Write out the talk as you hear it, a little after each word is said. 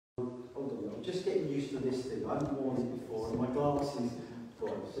I'm just getting used to this thing. I haven't worn it before, and my glasses,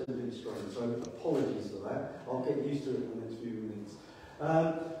 well, it's a bit strange, so apologies for that. I'll get used to it in the next few minutes.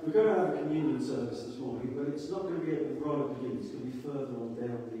 We're going to have a communion service this morning, but it's not going to be at the right at the beginning. It's going to be further on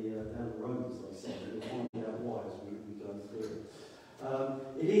down the road, as they say. We'll find out why as we go through it.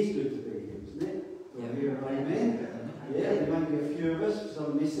 It is good to be here, isn't it? We're here, amen. Yeah, there may be a few of us,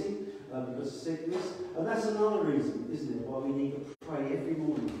 some missing because of sickness. And that's another reason, isn't it, why we need to pray every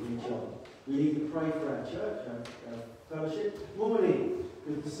morning for each other. We need to pray for our church, our fellowship. Morning,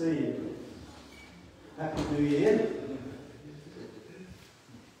 good to see you. Happy New Year.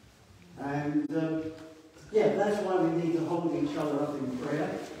 And that's why we need to hold each other up in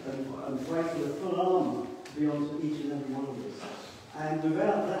prayer and pray for the full armour to be on to each and every one of us. And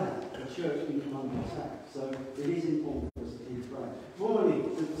without that, the church can come under attack. So it is important for us to keep praying.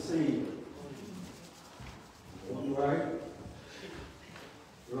 Morning, good to see you. All right?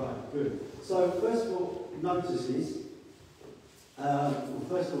 Right, good. So first of all, notices.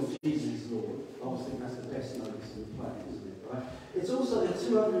 First of all, Jesus is Lord. I always think that's the best notice in the planet, isn't it? Right? It's also the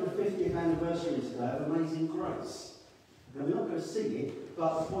 250th anniversary today of Amazing Grace. Now we're not going to sing it,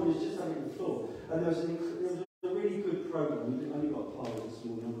 but the point is just having a thought. And there was a really good programme. We only got part of it this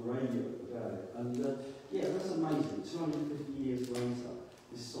morning on the radio about it. And that's amazing. 250 years later,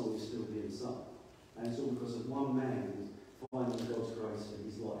 this song is still being sung. And it's all because of one man finding God's grace in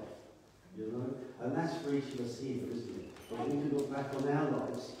his life. You know? And that's for each of us here, isn't it? But we can look back on our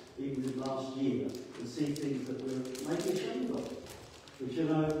lives, even in last year, and see things that we're maybe ashamed of. But you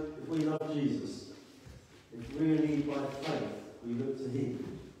know, if we love Jesus, if really by faith we look to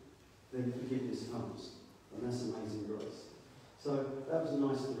him, then forgiveness comes. And that's amazing grace. So that was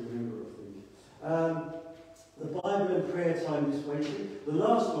nice to remember, I think. The Bible and prayer time this week. The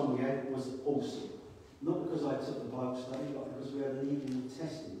last one we had was awesome. Not because I took the Bible study, but because we had an evening of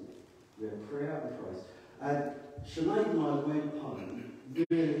testimony. We had prayer and praise. And Sinead and I went home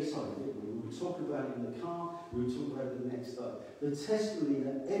really excited, didn't we? We were talking about it in the car, we were talking about it the next day. The testimony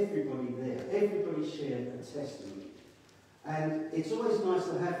that everybody shared a testimony. And it's always nice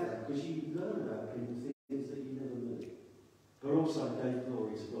to have that, because you learn about people, things that you never knew. But also gave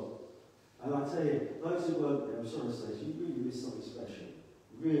glory to God. And I tell you, those who weren't there, I'm sorry to say, you really missed something special.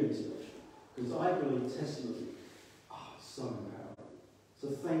 Really special. Because I believe testimony, is so empowering. So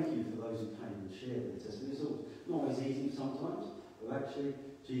thank you for those who came and shared their testimony. It's not always easy sometimes, but actually,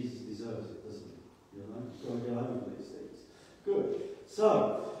 Jesus deserves it, doesn't he? You know, you've got to get over these things. Good.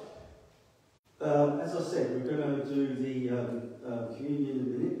 So, as I said, we're going to do the communion in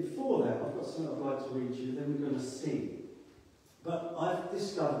a minute. Before that, I've got something I'd like to read to you, then we're going to sing. But I've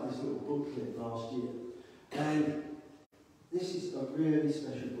discovered this little booklet last year, and this is a really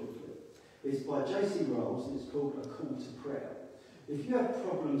special booklet. It's by J.C. Rolls, and it's called A Call to Prayer. If you have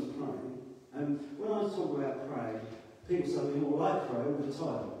problems praying, and when I talk about praying, people say, well, I pray all the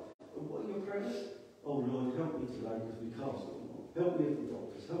time. Well, what are your prayers? Oh, Lord, help me today because we can't stop. Help me with the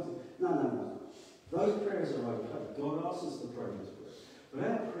doctors. Help me. No. Those prayers are okay. God asks us to pray those prayers. But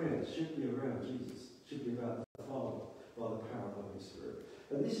our prayers should be around Jesus. Should be about the Father by the power of the Holy Spirit.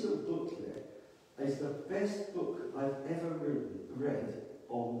 And this little booklet is the best book I've ever read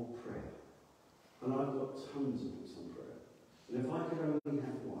on prayer. And I've got tons of books on prayer. And if I could only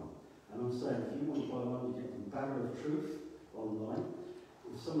have one, and I'm saying if you want to buy one, you get the Banner of Truth online.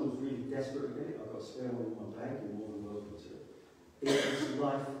 If someone's really desperate to get it, I've got a spare one in my bag, you're more than welcome to it. It is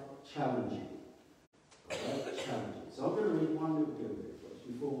life challenging. Life challenging. So I'm going to read one little bit of it first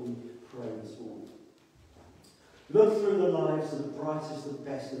before we pray this morning. Look through the lives of the brightest and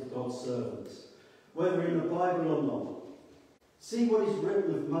best of God's servants, whether in the Bible or not. See what is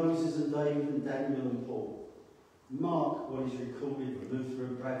written of Moses and David and Daniel and Paul. Mark what is recorded of Luther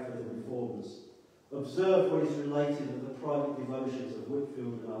and Bradford and Reformers. Observe what is related of the private devotions of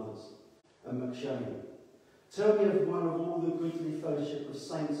Whitfield and others, and McShane. Tell me of one of all the goodly fellowship of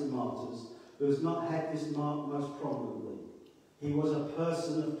saints and martyrs who has not had this mark most prominently. He was a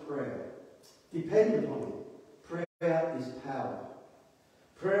person of prayer. Depend upon it. Prayer is power.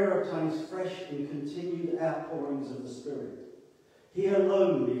 Prayer obtains fresh and continued outpourings of the Spirit. He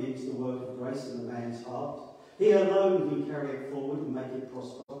alone begins the work of grace in a man's heart. He alone can carry it forward and make it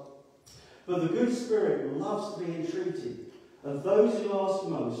prosper. But the good Spirit loves to be entreated, and those who ask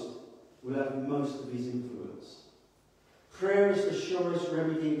most will have most of his influence. Prayer is the surest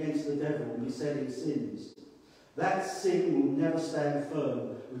remedy against the devil and besetting sins. That sin will never stand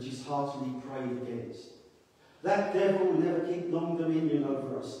firm which is heartily prayed against. That devil will never keep long dominion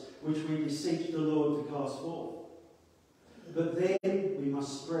over us, which we beseech the Lord to cast forth. But then we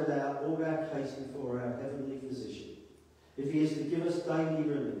must spread out all our case before our heavenly physician, if he is to give us daily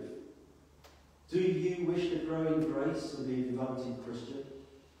relief. Do you wish to grow in grace and be a devoted Christian?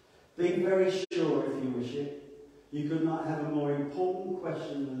 Be very sure, if you wish it, you could not have a more important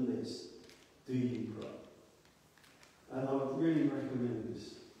question than this. Do you pray? And I would really recommend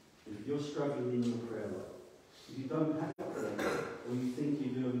this. If you're struggling in your prayer life, if you don't have a prayer life, or you think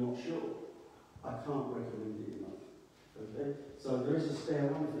you do and not sure, I can't recommend it enough. Okay? So there is a spare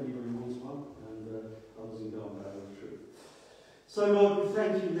one if anybody wants one, and I wasn't going about the truth. So Lord, we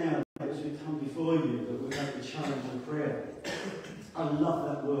thank you now as we come before you that we have the challenge of prayer. I love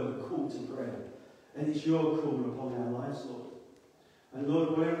that word, call to prayer. And it's your call upon our lives, Lord. And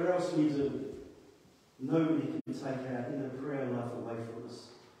Lord, whatever else we do, nobody can take our inner prayer life away from us.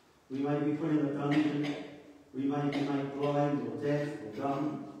 We may be put in a dungeon, we may be made blind or deaf or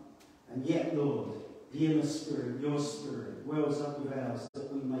dumb, and yet, Lord, the inner spirit, your spirit, wells up with ours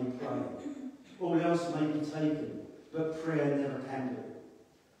that we may pray. All else may be taken, but prayer never can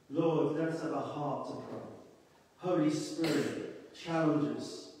be. Lord, let us have a heart to pray. Holy Spirit, challenge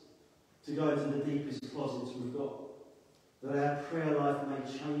us to go to the deepest closets we've got, that our prayer life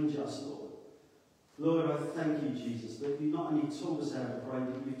may change us, Lord. Lord, I thank you, Jesus, that you not only taught us how to pray,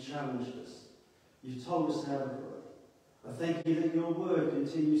 but you've challenged us. You've told us how to pray. I thank you that your word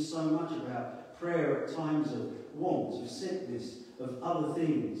continues so much about prayer at times of want, of sickness, of other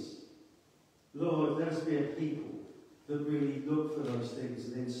things. Lord, let us be a people that really look for those things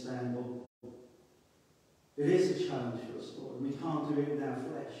and then stand up. It is a challenge for us, Lord, and we can't do it in our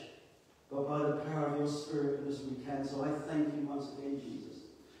flesh, but by the power of your Spirit in us we can. So I thank you once again, Jesus,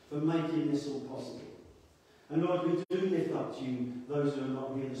 for making this all possible. And Lord, we do lift up to you those who are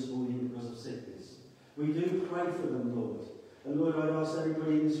not here this morning because of sickness. We do pray for them, Lord. And Lord, I'd ask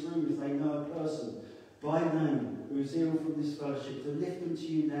everybody in this room, if they know a person by name who is ill from this fellowship, to lift them to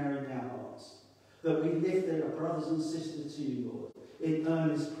you now in our hearts. That we lift our brothers and sisters to you, Lord, in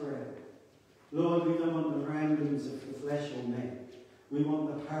earnest prayer. Lord, we don't want the ramblings of the flesh or men. We want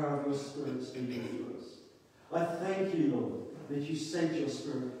the power of your Spirit speaking through us. I thank you, Lord, that you sent your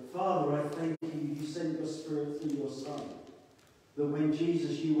Spirit. Father, I thank you, you sent your Spirit through your Son. That when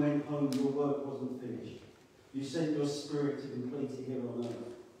Jesus, you went home, your work wasn't finished. You sent your Spirit to complete it here on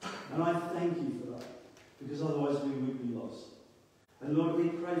earth. And I thank you for that, because otherwise we would be lost. And Lord, we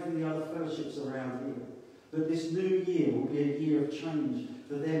pray for the other fellowships around here, that this new year will be a year of change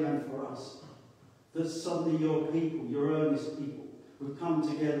for them and for us. That suddenly your people, your earnest people, would come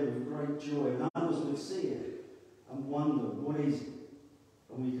together with great joy, and others would see it and wonder, what is it?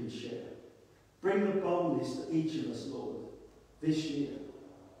 And we can share. Bring the boldness to each of us, Lord, this year.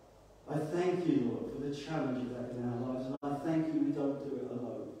 I thank you, Lord, for the challenge of that in our lives, and I thank you we don't do it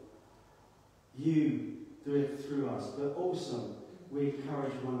alone. You do it through us, but also we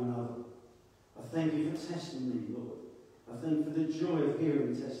encourage one another. I thank you for testimony, Lord. I thank you for the joy of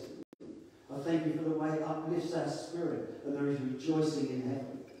hearing testimony. I thank you for the way it uplifts our spirit and there is rejoicing in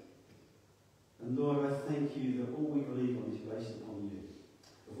heaven. And Lord, I thank you that all we believe on is based upon you,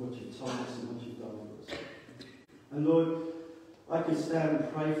 of what you've told us and what you've done for us. And Lord, I could stand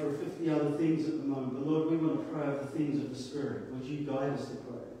and pray for 50 other things at the moment, but Lord, we want to pray over the things of the Spirit. Would you guide us to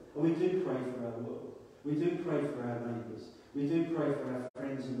pray? And we do pray for our world. We do pray for our neighbours. We do pray for our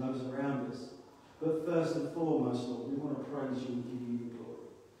friends and those around us. But first and foremost, Lord, we want to praise you and give you the glory.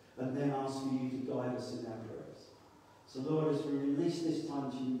 And then ask for you to guide us in our prayers. So Lord, as we release this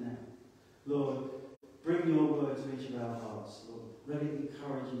time to you now, Lord, bring your word to each of our hearts, Lord. Let it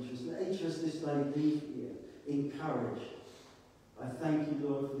encourage each of us. Let each of us this day leave here encouraged. I thank you,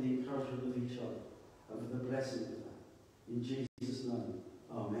 Lord, for the encouragement of each other and for the blessing of that. In Jesus' name,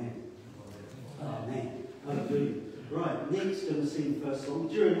 amen. Amen. Hallelujah. Right, Nick's going to sing the first song.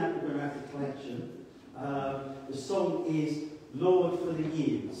 During that, we're going to have the collection. The song is Lord for the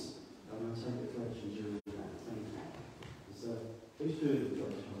Years. I'm going to take the collection during that. Thank you. So, who's doing the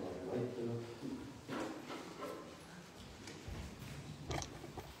collection? Right,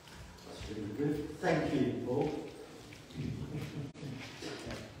 that's really good. Thank you, Paul.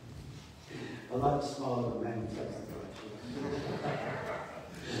 I like the smile of the man who takes the collection.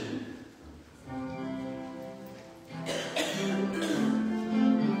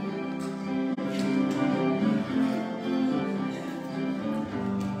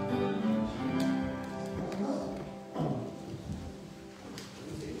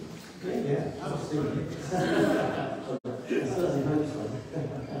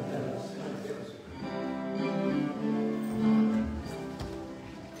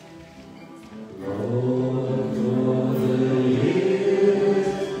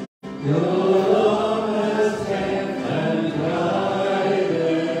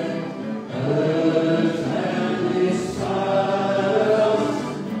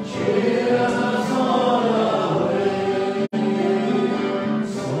 Cheer us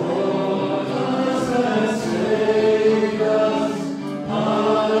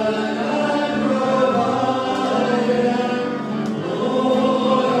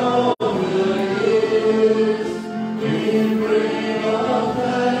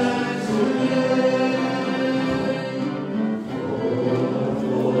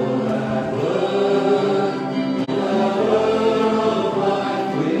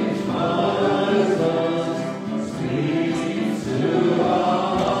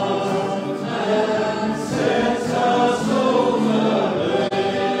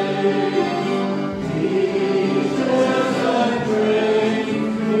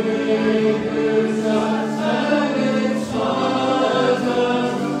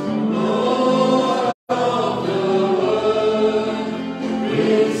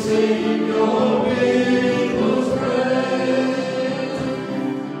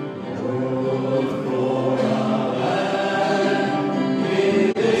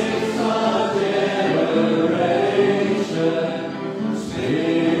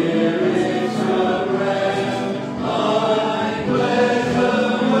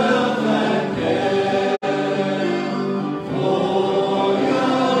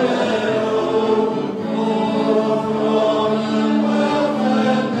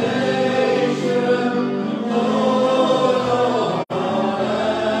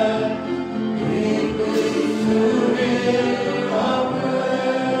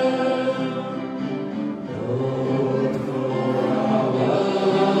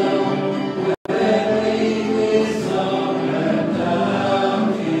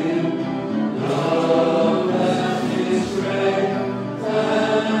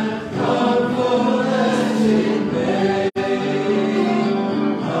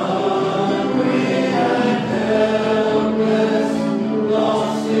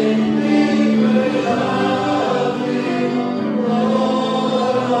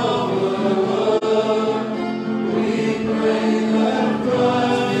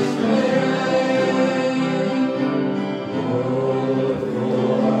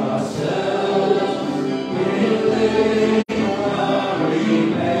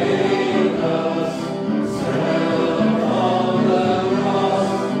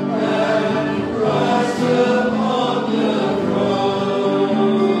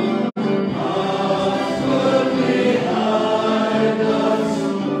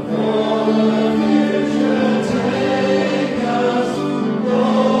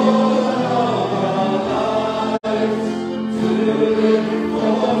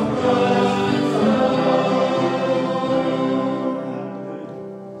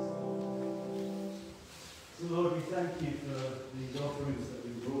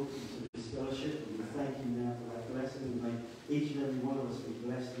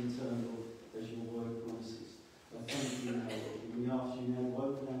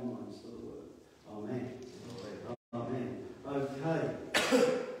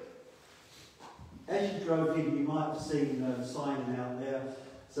drove in, you might have seen a sign out there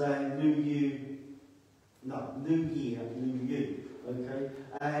saying New Year, New You. Okay?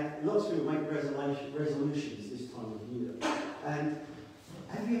 And lots of people make resolutions this time of year. And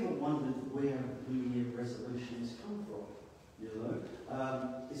have you ever wondered where New Year resolutions come from? You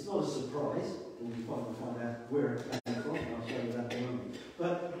know, it's not a surprise. We'll finally find out where it came from. I'll show you that in a moment.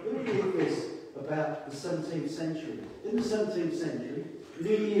 But let me read this about the 17th century. In the 17th century,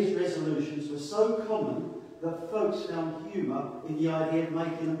 New Year's resolutions were so common that folks found humour in the idea of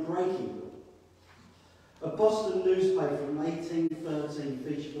making and breaking them. A Boston newspaper from 1813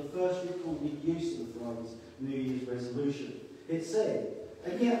 featured the first recorded use of the phrase New Year's resolution. It said,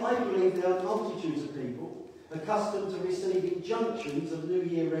 "And yet I believe there are multitudes of people accustomed to receiving injunctions of New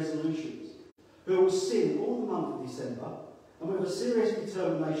Year resolutions, who will sin all the month of December, and with a serious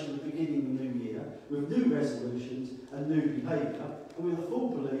determination of beginning the new year, with new resolutions and new behaviour, and with a full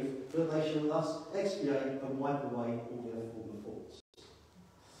belief that they shall thus expiate and wipe away all their former faults."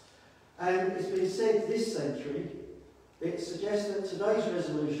 And it's been said this century, it suggests that today's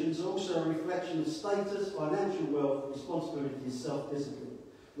resolutions are also a reflection of status, financial wealth, responsibility and self-discipline,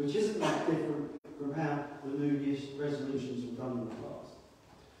 which isn't that different from how the New Year's resolutions were done in the past.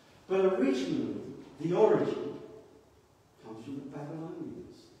 But originally, the origin comes from the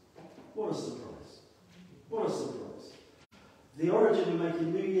Babylonians. What a surprise. What a surprise. The origin of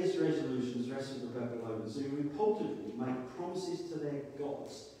making New Year's resolutions rests with the Babylonians, who reportedly made promises to their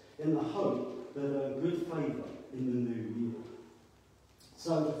gods in the hope that earn good favour in the new year.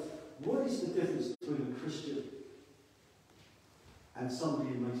 So, what is the difference between a Christian and somebody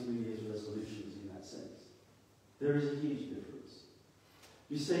who makes New Year's resolutions in that sense? There is a huge difference.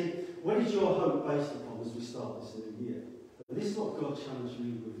 You see, what is your hope based upon as we start this new year? And this is what God challenged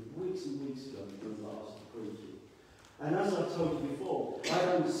me with weeks and weeks ago when last preaching. And as I've told you before, I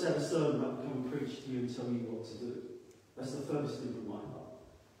don't set a sermon up and come and preach to you and tell you what to do. That's the furthest thing from my heart.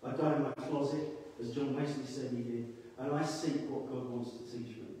 I go in my closet, as John Wesley said he did, and I seek what God wants to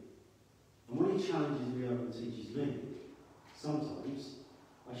teach me. And when he challenges me up and teaches me, sometimes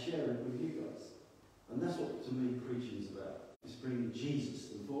I share it with you guys. And that's what, to me, preaching is about. It's bringing Jesus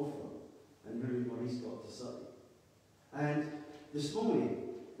to the forefront and hearing what he's got to say. And this morning,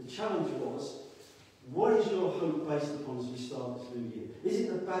 the challenge was, what is your hope based upon as we start this new year? Is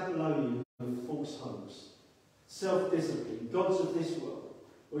it the Babylonian of false hopes, self-discipline, gods of this world?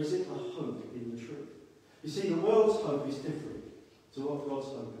 Or is it the hope in the truth? You see, the world's hope is different to what God's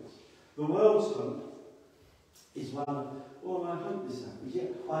hope is. The world's hope is one of, well, I hope this happens. Yeah,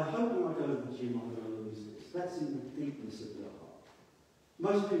 I hope when I go to the gym I'm going to lose this. That's in the deepness of their heart.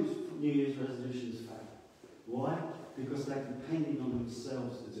 Most people's New Year's resolutions fail. Why? Because they're depending on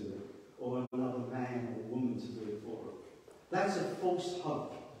themselves to do it, or another man or woman to do it for them. That's a false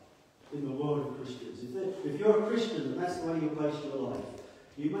hope in the world of Christians. If you're a Christian and that's the way you base your life,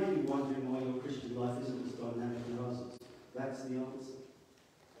 you may be wondering why your Christian life isn't as dynamic as others. That's the answer.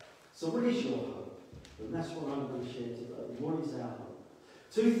 So what is your hope? And that's what I'm going to share today. What is our hope?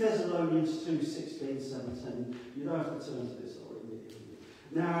 2 Thessalonians 2, 16, 17. You don't have to turn to this already.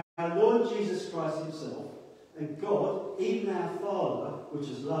 Now, our Lord Jesus Christ himself and God, even our Father, which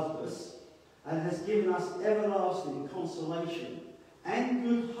has loved us and has given us everlasting consolation and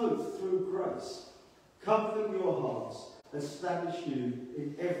good hope through grace, comfort your hearts, establish you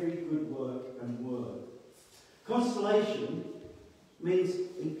in every good work and word. Consolation means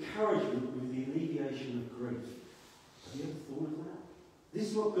encouragement with the alleviation of grief. Have you ever thought of that? This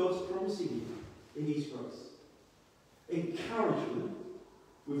is what God's promising you in his grace. Encouragement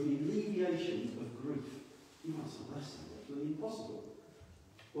with the alleviation of grief. You might say, that sounds absolutely impossible.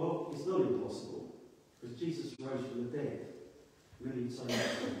 Well, it's not impossible, because Jesus rose from the dead. Really, it's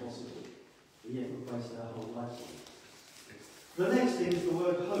impossible. And yet we based our whole life on it. The next thing is the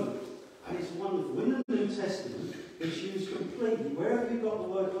word hope, and it's wonderful. In the New Testament, it's used completely. Wherever you've got the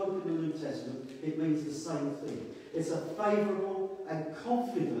word hope in the New Testament, it means the same thing. It's a favourable and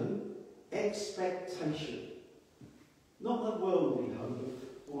confident expectation. Not the worldly hope,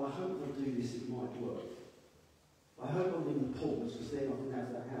 well, I hope I'll do this, it might work. I hope I'm in the pause, because then I can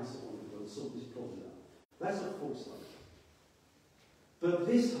have that house I want to go and sort this problem out. That's a false hope. But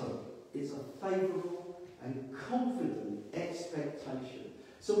this hope is a favourable and confident expectation.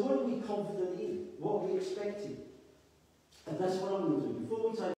 So what are we confident in? What are we expecting? And that's what I'm going to do. Before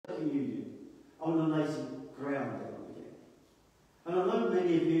we take communion, I'm going to lay some ground down again. And I know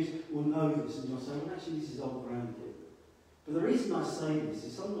many of you will know this, and you'll say, well, actually, this is old ground again. But the reason I say this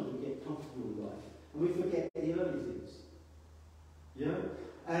is sometimes we get comfortable in life, and we forget the early things. Yeah?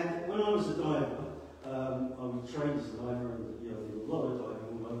 And when I was a diver, I was trained as a diver, and did a lot of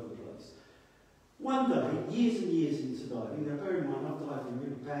diving all over the place. One day, years and years into diving, now bear in mind I've dived in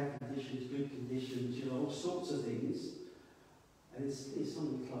really bad conditions, good conditions, all sorts of things. And it's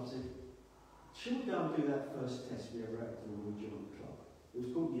somebody in the club said, should we go and do that first test we ever had to when we joined the club? It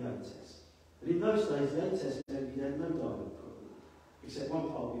was called the A test. And in those days, the A test meant you had no diving equipment, except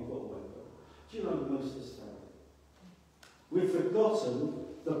one part you've got away from. Do you know most of us failed? We've forgotten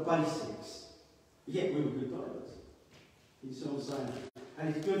the basics, yet we were good divers. You see what I'm saying?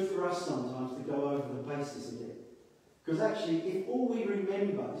 And it's good for us sometimes to go over the basis again. Because actually, if all we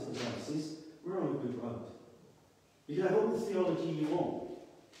remember is the basis, we're on a good road. You can have all the theology you want,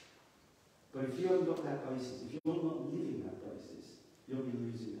 but if you haven't got that basis, if you're not living that basis, you'll be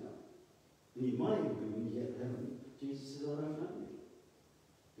losing out. And you might even be, when you get to heaven, Jesus says, I don't know you.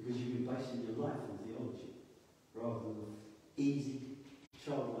 Because you've been basing your life on theology, rather than easy,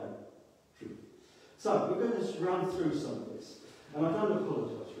 childlike truth. So, we're going to just run through some of this. And I don't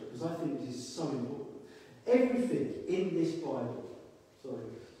apologise for it, because I think this is so important. Everything in this Bible,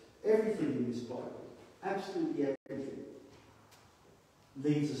 everything in this Bible, absolutely everything,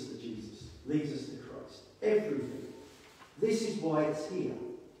 leads us to Jesus, leads us to Christ. Everything. This is why it's here.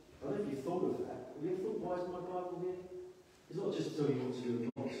 I don't know if you've thought of that. Have you ever thought, why is my Bible here? It's not just telling you what to do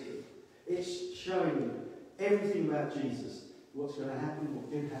and not to do. It's showing you everything about Jesus, what's going to happen, what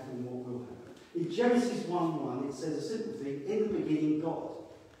did happen, what will happen. In Genesis 1:1, it says a simple thing, in the beginning, God.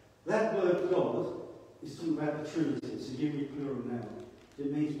 That word God is talking about the Trinity. It's a unique plural noun.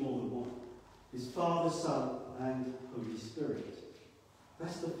 It means more than one. It's Father, Son, and Holy Spirit.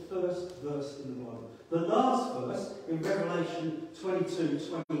 That's the first verse in the Bible. The last verse, in Revelation 22,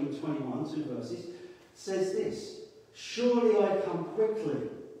 20 and 21, 2 verses, says this, surely I come quickly.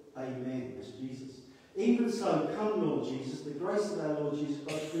 Amen. That's Jesus. Even so, come Lord Jesus, the grace of our Lord Jesus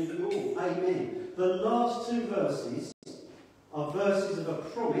Christ be with you all. Amen. The last 2 verses are verses of a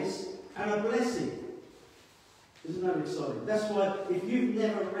promise and a blessing. Isn't that exciting? That's why if you've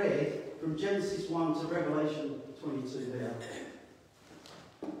never read from Genesis 1 to Revelation 22 there,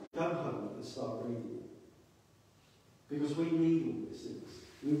 go home and start reading it. Because we need all these things.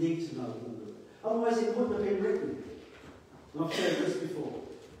 We need to know all of it. Otherwise it wouldn't have been written. And I've said this before.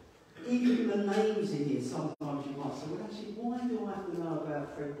 Even the names in here, sometimes you might say, well actually, why do I have to know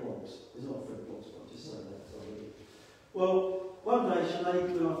about Fred Bloggs? There's not Fred Bloggs, but I'll just say that. Sorry. Well, one day, Sinead,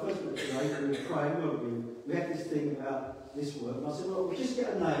 when I first met Sinead, we were praying, weren't we? We had this thing about this word, and I said, well, we'll just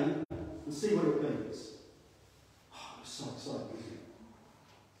get a name and see what it means. Oh, it was so exciting, wasn't it?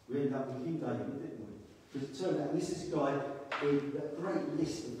 We ended up with King David, didn't we? Because it turned out this is a guy with a great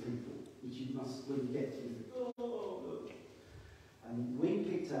list of people, which you must, when you get to, you think, oh, look. And we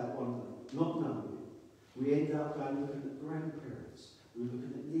picked out one of them, not knowing it. We ended up going looking at grandparents. We were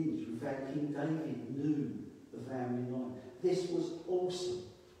looking at lineage. We found King David knew the family line. This was awesome.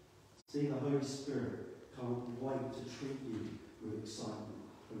 See, the Holy Spirit can't wait to treat you with excitement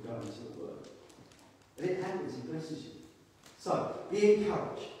for going to the Word. And it happens, He blesses you. So, be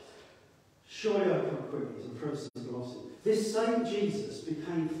encouraged. Surely I come quickly, as a process of Colossians. This same Jesus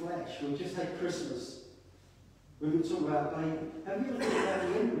became flesh. We just had Christmas. We've been talking about a baby. Have you ever thought about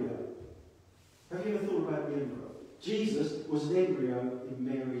the embryo? Have you ever thought about the embryo? Jesus was an embryo in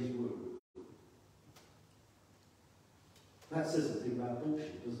Mary's womb. That says something about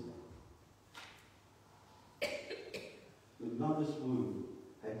abortion, doesn't it? The mother's womb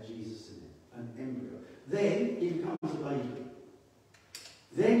had Jesus in it, an embryo. Then he becomes a baby.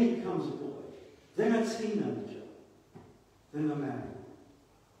 Then he becomes a boy. Then a teenager. Then a man.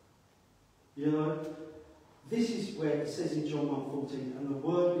 You know? This is where it says in John 1:14, and the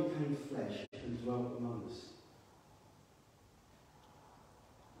Word became flesh and dwelt among us.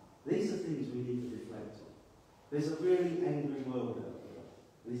 These are things we need to reflect on. There's a really angry world out there,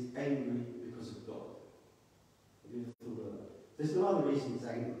 and it's angry because of God. Have you ever thought of that? There's no other reason it's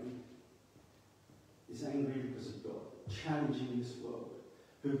angry. It's angry because of God, challenging this world,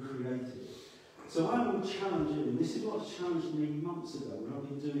 who created it. So I will challenge you, and this is what challenged me months ago when I've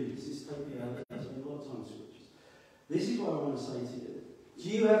been doing this. This is totally out there. I spend a lot of time in scriptures. This is what I want to say to you. Do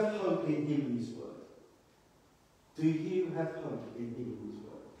you have hope in Him and His Word? Do you have hope in Him and His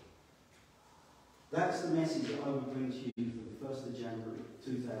Word? That's the message that I would bring to you for the 1st of January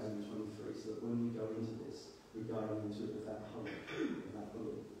 2023, so that when we go into this, we're going into it with that hope and that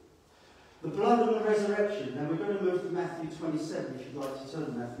belief. The blood and the resurrection. Now we're going to move to Matthew 27, if you'd like to turn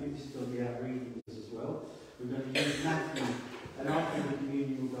to Matthew. This is going to be our readings as well. We're going to use Matthew, and after the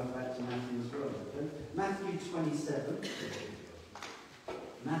communion we'll go back to Matthew as well. Okay? Matthew 27.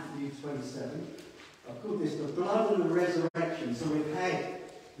 Matthew 27. I've called this the blood and the resurrection. So we've had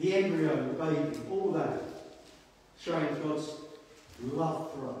the embryo, the baby, all that, showing God's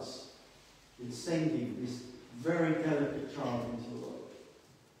love for us. in sending this very delicate child into the world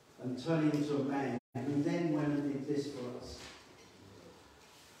and turning him into a man who then went and did this for us.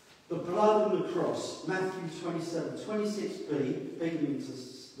 The blood on the cross, Matthew 27, 26b, beginning to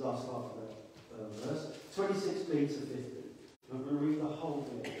the last half of that verse, 26b to 50. I'm going to read the whole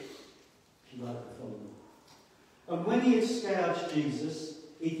bit, if you like to follow me. And when he had scourged Jesus,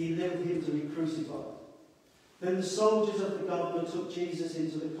 he delivered him to be crucified. Then the soldiers of the governor took Jesus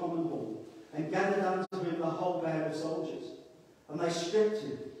into the common hall and gathered unto him the whole band of soldiers. And they stripped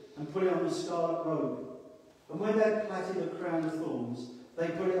him and put him on a scarlet robe. And when they had plaited a crown of thorns, they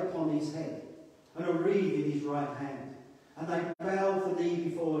put it upon his head, and a reed in his right hand. And they bowed the knee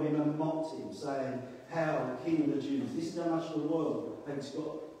before him and mocked him, saying, Hail, King of the Jews. This is how much the world hates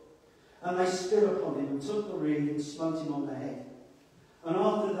God. And they spit upon him and took the reed and smote him on the head. And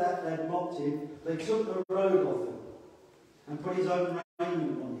after that they had mocked him, they took the robe off him and put his own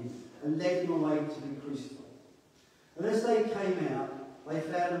raiment on him and led him away to be crucified. And as they came out, they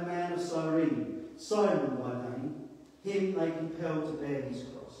found a man of Cyrene, Simon by name. Him they compelled to bear his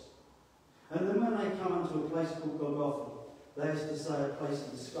cross. And then when they come unto a place called Golgotha, that is to say, a place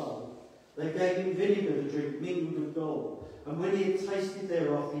of the skull, they gave him vinegar to drink mingled with gall. And when he had tasted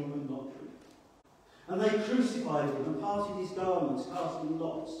thereof, he would not drink. And they crucified him and parted his garments, casting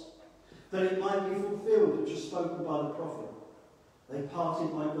lots, that it might be fulfilled which was spoken by the prophet. They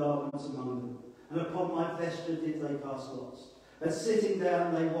parted my garments among them, and upon my vesture did they cast lots. And sitting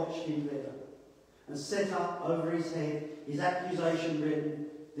down they watched him there, and set up over his head his accusation written,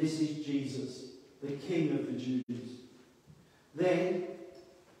 This is Jesus, the King of the Jews. Then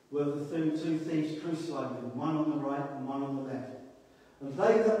were the two thieves crucified with him, one on the right and one on the left. And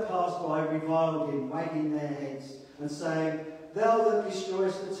they that passed by reviled him, wagging their heads, and saying, Thou that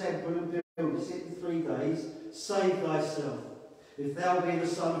destroyest the temple and buildest it in 3 days, save thyself. If thou be the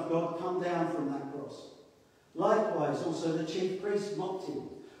Son of God, come down from that cross. Likewise also the chief priests mocked him,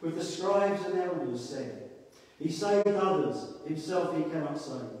 with the scribes and elders, said, He saved others, himself he cannot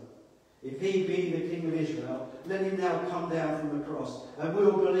save. If he be the King of Israel, let him now come down from the cross, and we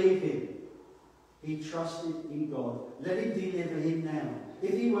will believe him. He trusted in God. Let him deliver him now,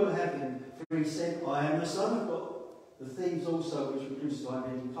 if he will have him. For he said, I am the Son of God. The thieves also which were crucified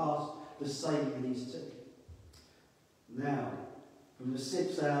him passed the same in his teeth. Now, from the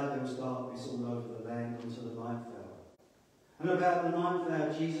 6th hour there was darkness all over the land until the 9th hour. And about the 9th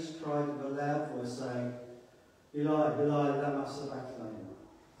hour Jesus cried with a loud voice, saying, Eli, Eli, lama sabachthani.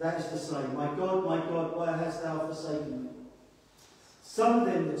 That is to say, my God, why hast thou forsaken me? Some of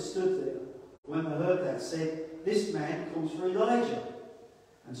them that stood there, when they heard that, said, This man calls for Elijah.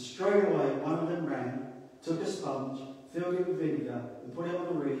 And straightway one of them ran, took a sponge, filled it with vinegar, and put it on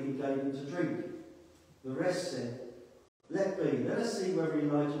a reed and gave him to drink. The rest said, Let be, let us see whether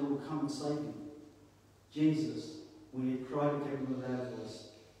Elijah will come and save him. Jesus, when he had cried again with a loud voice,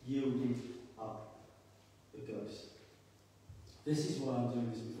 yielded up the ghost. This is why I'm doing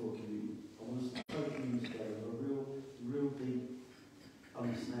this before communion. I want us to take communion together with a real deep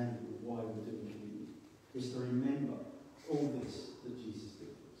understanding of why we're doing communion. Is to remember all this that Jesus did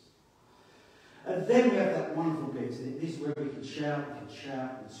for us. And then we have that wonderful bit. This is where we can shout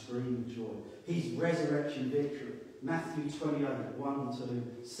and scream with joy. His resurrection victory. Matthew 28, 1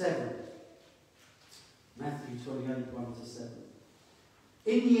 to 7. Matthew 28, 1 to 7.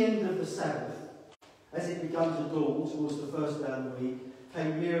 In the end of the Sabbath, as it began to dawn towards the first day of the week,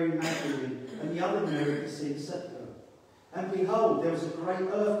 came Mary Magdalene and the other Mary to see the sepulchre. And behold, there was a great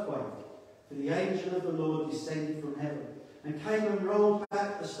earthquake, for the angel of the Lord descended from heaven, and came and rolled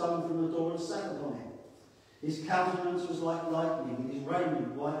back the stone from the door and sat upon it. His countenance was like lightning, and his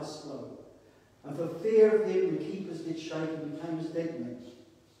raiment white as snow. And for fear of him the keepers did shake and became as dead men.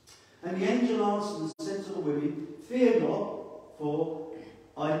 And the angel answered and said to the women, Fear not, for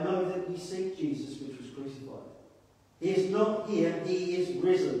I know that ye seek Jesus which was crucified. He is not here, he is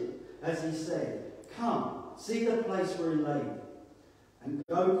risen, as he said. Come, see the place where he lay. And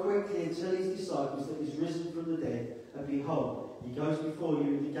go quickly and tell his disciples that he is risen from the dead. And behold, he goes before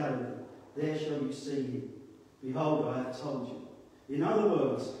you into Galilee. There shall you see him. Behold, I have told you. In other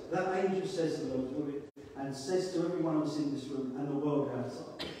words, that angel says to those women, and says to everyone else in this room and the world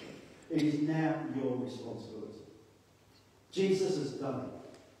outside, it is now your responsibility. Jesus has done it.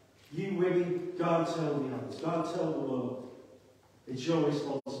 You women, go and tell the others. Go and tell the world. It's your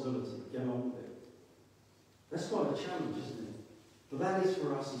responsibility. Get on with it. That's quite a challenge, isn't it? But that is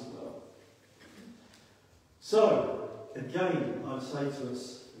for us as well. So, again, I would say to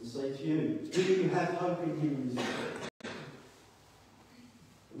us and say to you, do you have hope in him and his word?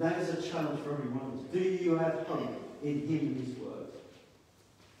 That is a challenge for every one of us. Do you have hope in him and his word?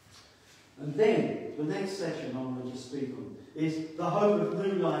 And then, the next section I'm going to speak on is the hope of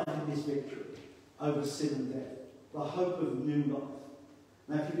new life in this victory over sin and death. The hope of new life.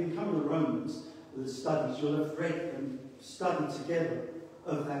 Now, if you've been coming to Romans, the studies, you'll have read and studied together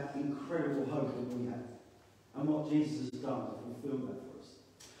of that incredible hope that we have and what Jesus has done to fulfill that for us.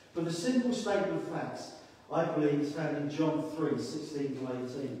 But the simple statement of facts, I believe, is found in John 3, 16 to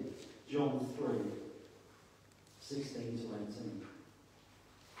 18. John 3, 16 to 18.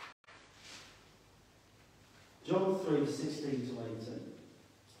 John 3, 16 to 18.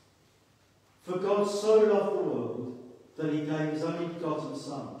 For God so loved the world that he gave his only begotten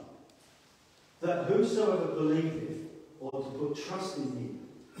Son, that whosoever believeth, or to put trust in him,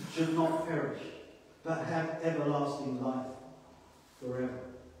 should not perish, but have everlasting life forever.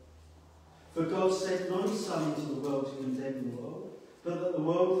 For God sent not his Son into the world to condemn the world, but that the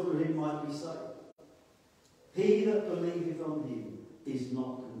world through him might be saved. He that believeth on him is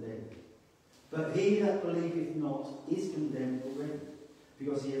not condemned, but he that believeth not is condemned already,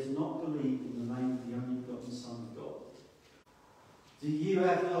 because he has not believed in the name of the only begotten Son of God. Do you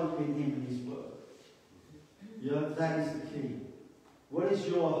have hope in him and his word? Yeah, that is the key. What is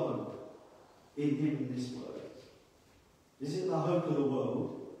your hope in him and this word? Is it the hope of the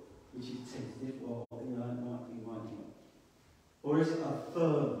world, which is tentative? Well, it might be, might not. Or is it a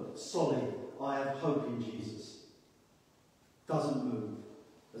firm, solid, I have hope in Jesus? Doesn't move.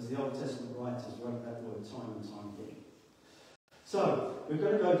 As the Old Testament writers wrote that word time and time again. So, we're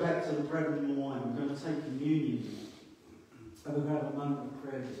going to go back to the bread and the wine. We're going to take communion. And we're going to have a moment of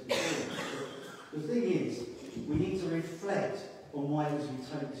prayer just before. The thing is, we need to reflect on why it is we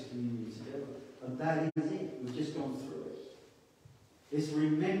take this communion together. And that is it. We've just gone through it. It's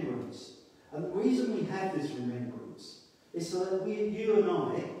remembrance. And the reason we have this remembrance is so that you and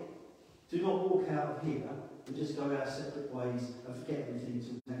I do not walk out of here and just go our separate ways and forget everything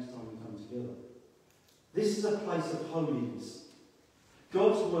until the next time we come together. This is a place of holiness.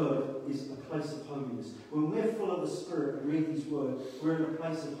 God's word is a place of holiness. When we're full of the Spirit and read his word, we're in a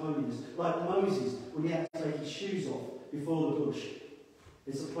place of holiness. Like Moses, when he had to take his shoes off before the bush.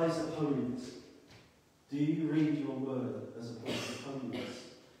 It's a place of holiness. Do you read your word as a place of holiness?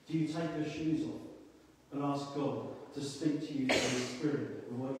 Do you take your shoes off and ask God to speak to you through the Spirit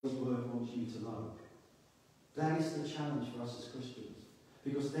of what his word wants you to know? That is the challenge for us as Christians.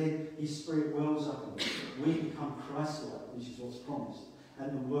 Because then his Spirit wells up in us. We become Christ-like, which is what's promised.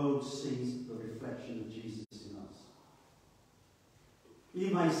 And the world sees the reflection of Jesus in us.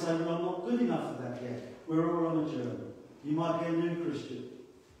 You may say, well, I'm not good enough for that yet. We're all on a journey. You might be a new Christian.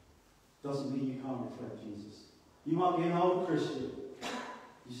 Doesn't mean you can't reflect Jesus. You might be an old Christian.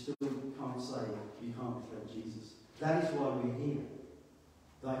 You still can't say you can't reflect Jesus. That is why we're here.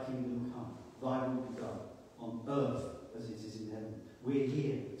 Thy kingdom come. Thy will be done on earth as it is in heaven. We're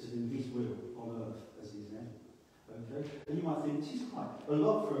here to do his will on earth as it is in heaven. Okay? And you might think, this is quite a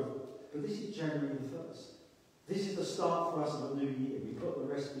lot for but this is January the 1st. This is the start for us of a new year. We've got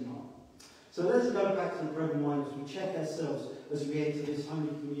the rest behind. So let's go back to the bread and wine as we check ourselves as we enter this Holy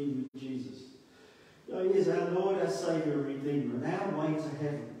Communion with Jesus. You know, he is our Lord, our Saviour and Redeemer, and our way to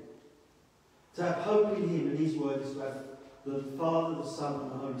heaven. To have hope in him and his word is to have the Father, the Son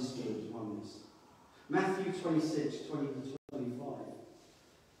and the Holy Spirit as oneness. Matthew 26, 20 to 25.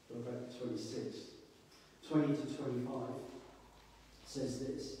 Go back to 26. 20 to 25 says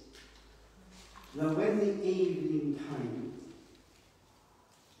this. Now when the evening came,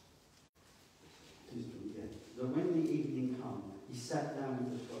 he sat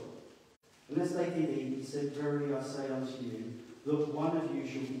down with the 12. And as they did eat, he said, Verily I say unto you, that one of you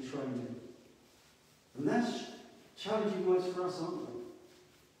shall betray me. And that's challenging words for us, aren't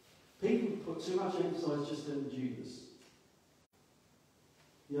they? People put too much emphasis just on Judas.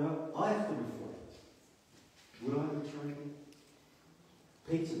 You know, I have to reflect. Will I betray him?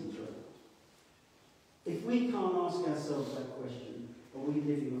 Peter betrayed him. If we can't ask ourselves that question, are we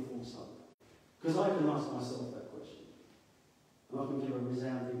living a false hope? Because I can ask myself that question. And I can give a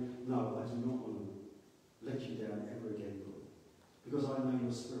resounding, no, I do not want to let you down ever again, Lord. Because I know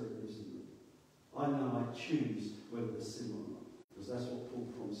your Spirit lives in me. I know I choose whether to sin or not. Because that's what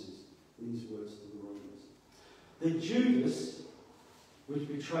Paul promises in his words to the Romans. Then Judas, which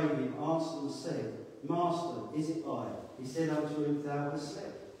betrayed him, answered and said, Master, is it I? He said unto him, Thou hast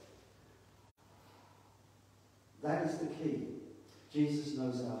said. That is the key. Jesus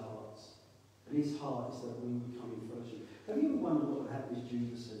knows our hearts. And his heart is that we become in fellowship. Have you ever wondered what would happen if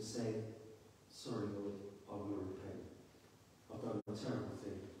Judas had said, Sorry, Lord, I want to repent. I've done a terrible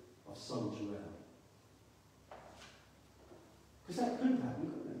thing. I've sold you out. Because that could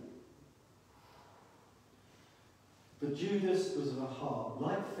happen, couldn't it? But Judas was of a heart,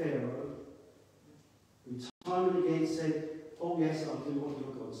 like Pharaoh, oh yes, I'll do what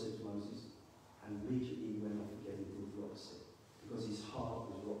your God said to Moses. And immediately he went off again and did the opposite, because his heart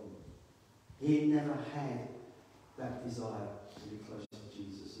was rotten. He never had that desire to be close to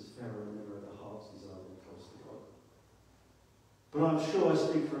Jesus, as Pharaoh never had a heart's desire to be close to God. But I'm sure I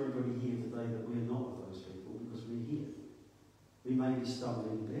speak for everybody here today that we're not of those people, because we're here. We may be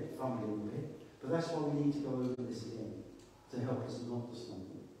stumbling a bit, fumbling a bit, but that's why we need to go over this again, to help us not to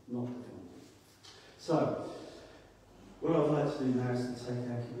stumble, not to fumble. So, what I'd like to do now is to take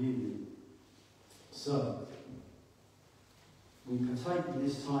our communion. So, we partake in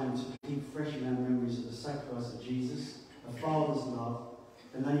this time to keep fresh in our memories of the sacrifice of Jesus, a Father's love,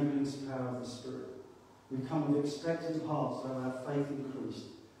 enabling the power of the Spirit. We come with expectant hearts to have our faith increased,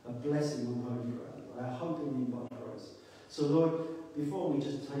 a blessing on holy ground, our hope in Him by grace. So Lord, before we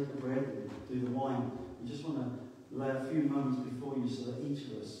just take the bread and do the wine, we just want to lay a few moments before you so that each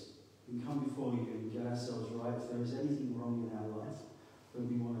of us can come before you and get ourselves right. If there is anything wrong in our life, then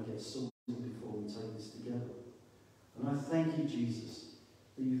we want to get sorted before we take this together. And I thank you, Jesus,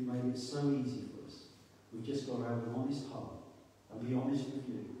 that you've made it so easy for us. We've just got to have an honest heart and be honest with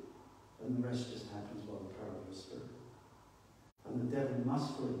you, and the rest just happens by the power of the Spirit. And the devil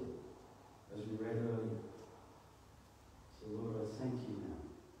must flee, as we read earlier. So Lord, I thank you now.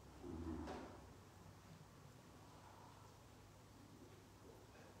 Amen.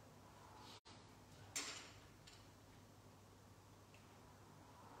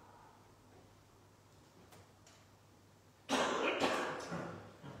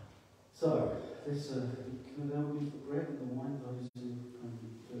 So, this, can I help you with the bread and the wine? Those who can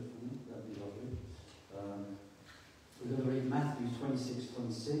do it for me, that'd be lovely. We're going to read Matthew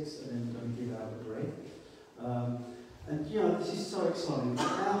 26:26, and then we're going to give out the bread. And you know, this is so exciting.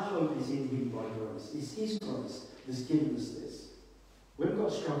 Our hope is in Him by grace. It's His grace that's given us this. We've got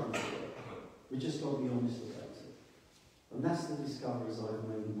to struggle with it. We've just got to be honest about it. And that's the discoveries I've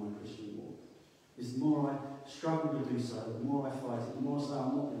made in my Christian walk. Is the more I struggle to do so, the more I fight it, the more I say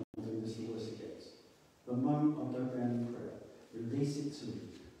I'm not going to do this, the worse it gets. The moment I go down in prayer, release it to Him,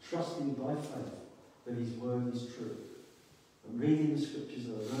 trusting by faith that His word is true, and reading the scriptures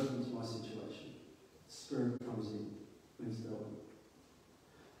that are relevant to my situation, the Spirit comes in and He's dealt with.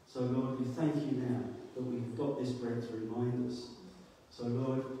 So Lord, we thank you now that we've got this bread to remind us. So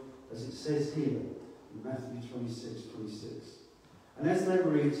Lord, as it says here in Matthew 26:26, and as they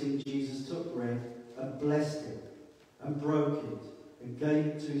were eating, Jesus took bread and blessed it and broke it and gave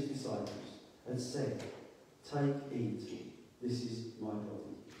it to His disciples and said, "Take, eat, this is my body."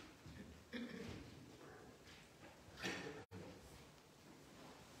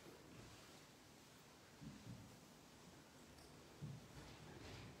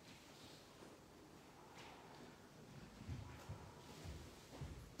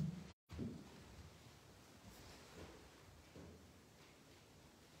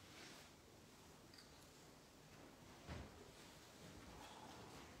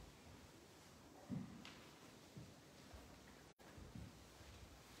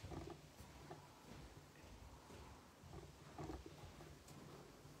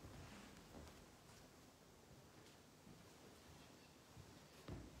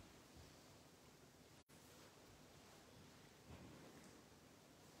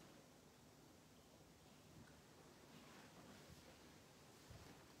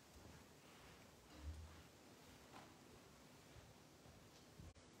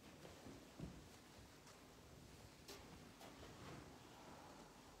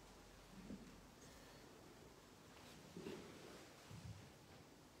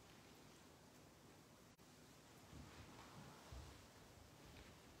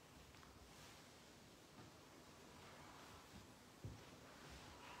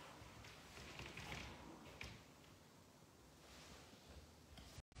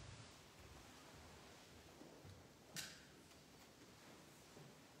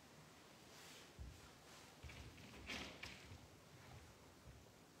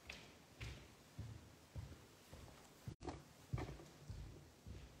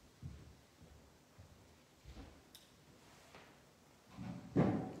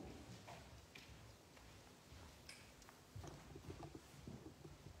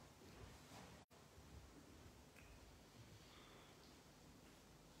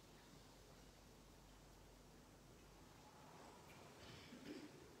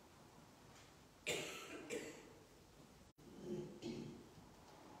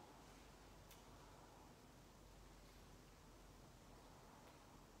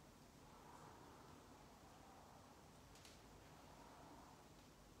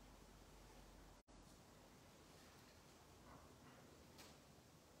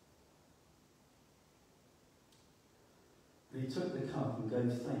 took the cup and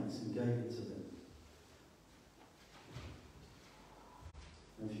gave thanks and gave it to them.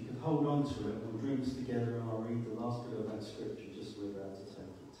 And if you could hold on to it, we'll drink this together and I'll read the last bit of that scripture just so we're about to take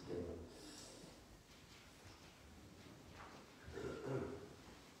it together.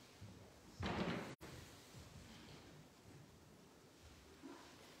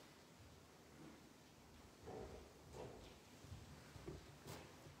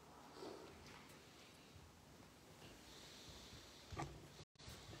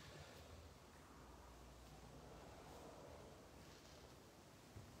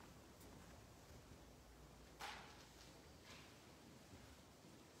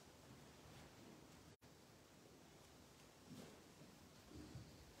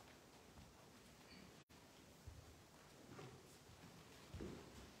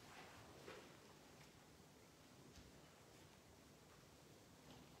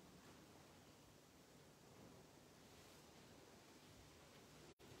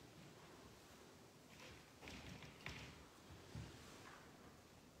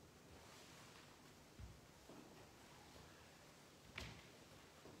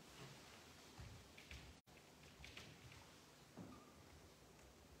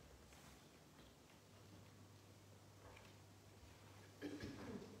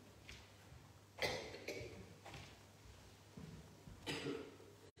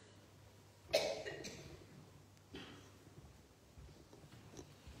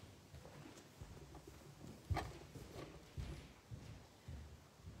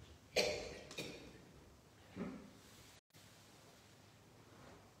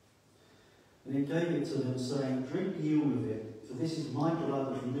 And he gave it to them, saying, "Drink ye all of it, for this is my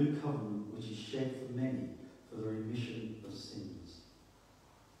blood of the new covenant, which is shed for many for the remission of sins."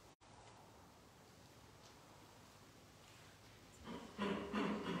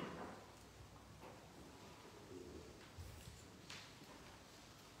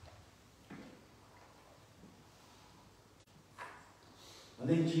 And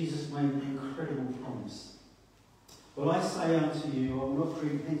then Jesus made an incredible promise. "But I say unto you, I will not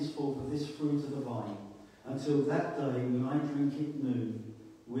drink henceforth of this fruit of the vine, until that day when I drink it new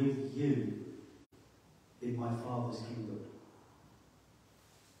with you in my Father's kingdom."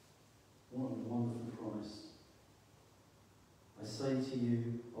 What a wonderful promise. "I say to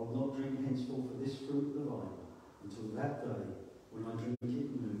you, I will not drink henceforth of this fruit of the vine, until that day when I drink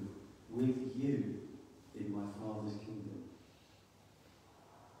it new with you in my Father's kingdom."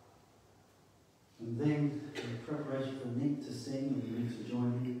 And then, in preparation for Nick to sing and you to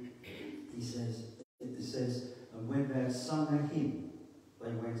join him, it says, "And when they had sung a hymn,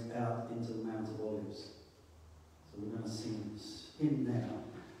 they went out into the Mount of Olives." So we're going to sing this hymn now.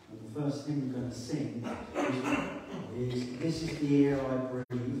 And the first hymn we're going to sing is "This is the Air I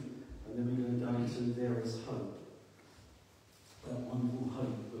Breathe," and then we're going to go into "There is Hope." That wonderful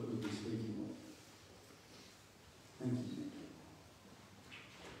hope that we'll be speaking of. Thank you, Nick.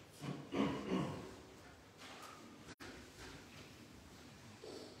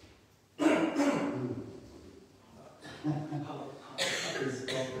 It's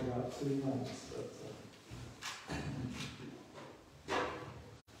got about 2 months, but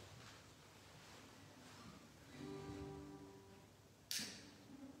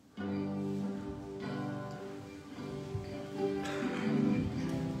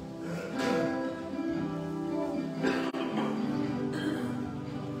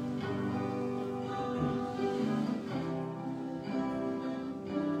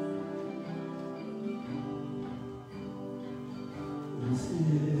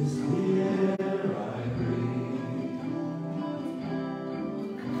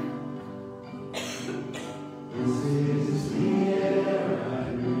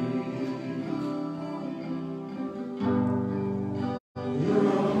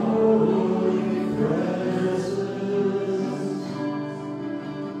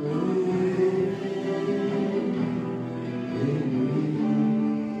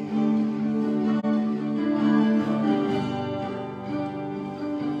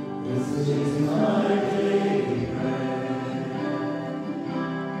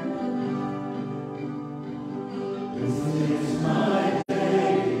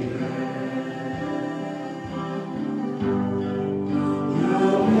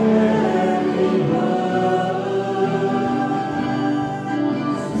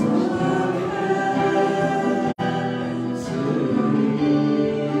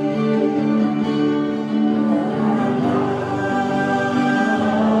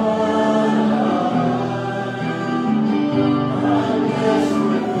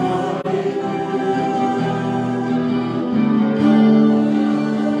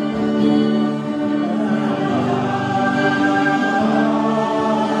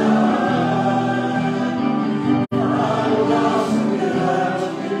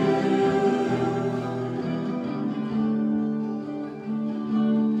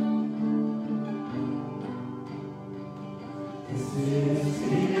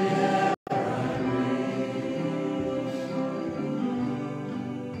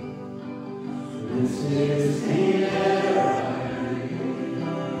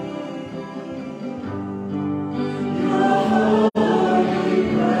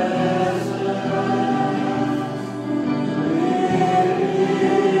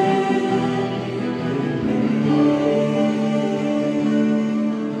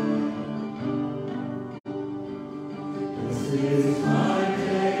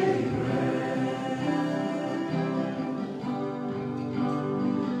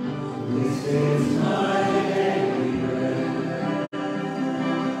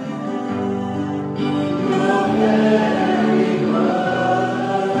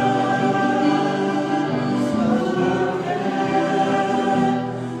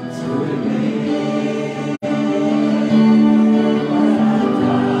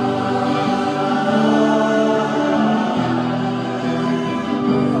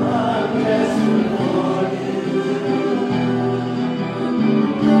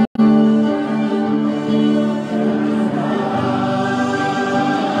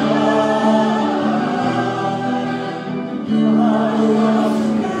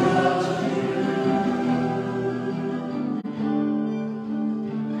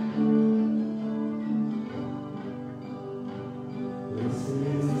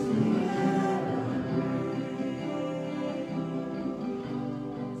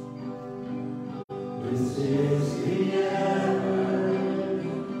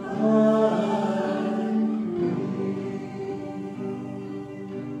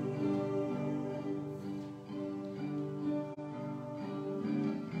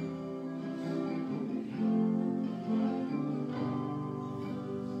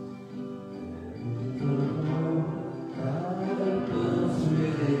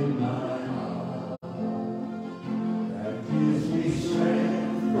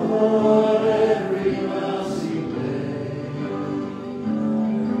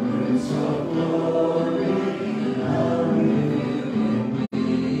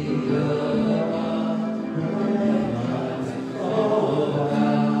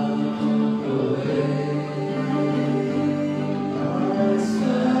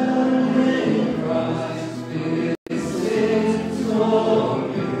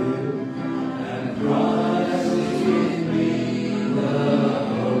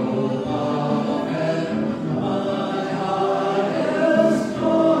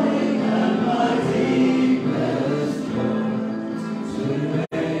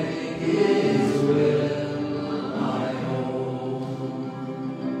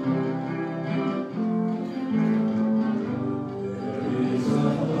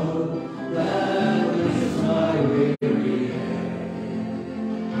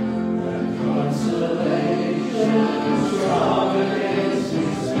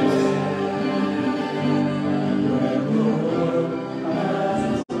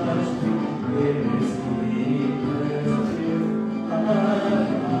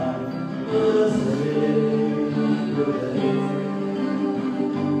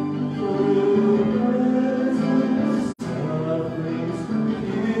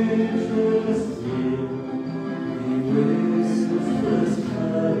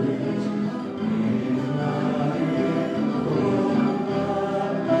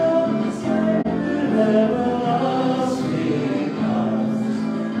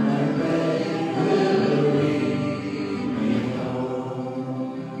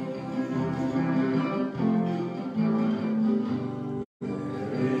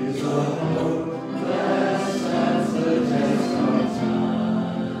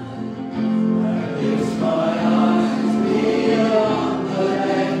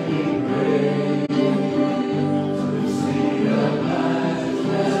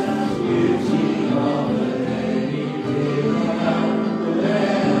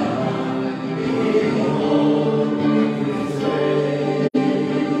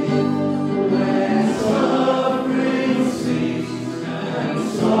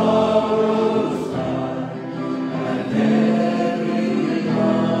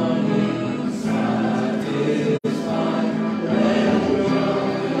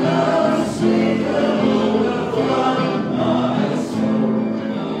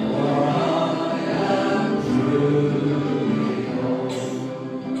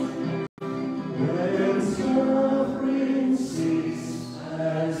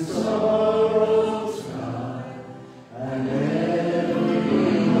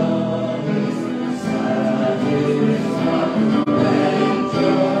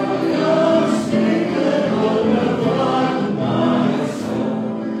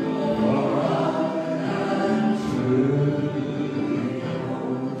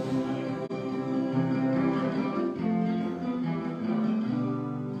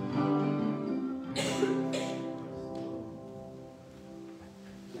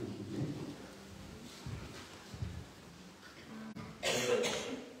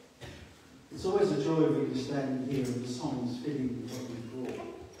It's always a joy of you standing here and the songs fitting what we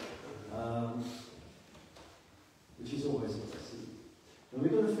brought, which is always a blessing. And we're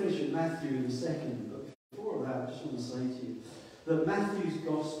going to finish with Matthew in a second, but before that, I just want to say to you that Matthew's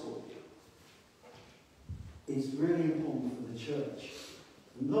Gospel is really important for the church.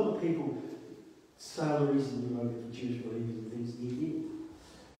 A lot of people say the reason he wrote it for Jewish believers and things, he did.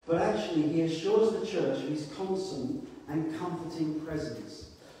 But actually, he assures the church of his constant and comforting presence.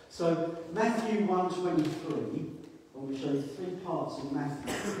 So, Matthew 1:23, I want to show you three parts of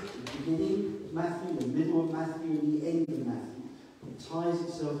Matthew. The beginning of Matthew, the middle of Matthew, and the end of Matthew. It ties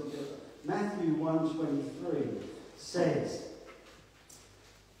itself together. Matthew 1:23 says,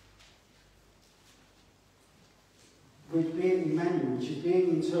 which being Emmanuel, which is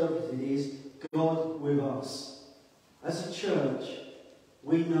being interpreted is God with us. As a church,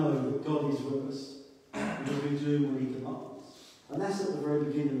 we know that God is with us because we do what he commands. And that's at the very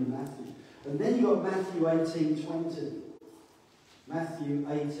beginning of Matthew. And then you've got Matthew 18:20. Matthew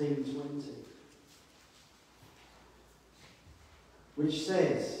 18:20. Which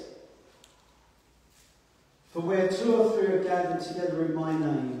says, for where two or three are gathered together in my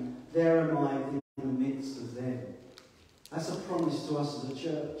name, there am I in the midst. That's a promise to us as a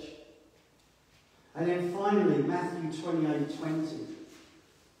church. And then finally, Matthew 28:20.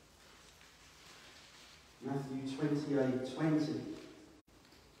 Matthew 28:20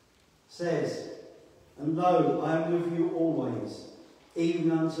 says, "And lo, I am with you always,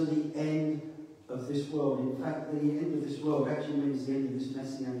 even unto the end of this world." In fact, the end of this world actually means the end of this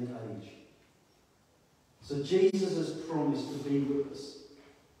messianic age. So Jesus has promised to be with us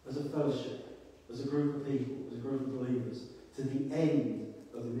as a fellowship, as a group of people, as a group of believers, to the end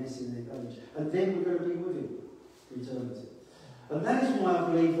of the messianic age. And then we're going to be with him for eternity. And that is why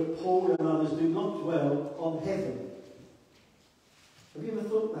I believe that Paul and others do not dwell on heaven. Have you ever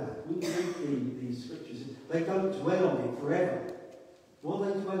thought that? When you read these scriptures, they don't dwell on it forever. What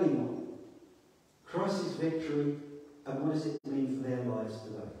are they dwelling on? Christ's victory, and what does it mean for their lives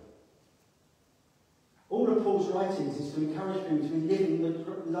today? All of Paul's writings is to encourage people to be living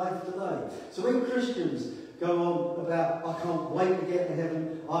the life today. So when Christians go on about, I can't wait to get to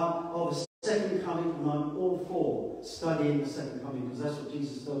heaven, I'm of the second coming, and I'm all for studying the second coming, because that's what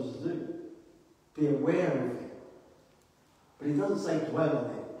Jesus tells us to do. Be aware of it. But he doesn't say dwell on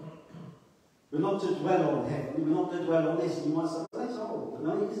it. We're not to dwell on heaven, we're not to dwell on this, and you might say, that's horrible.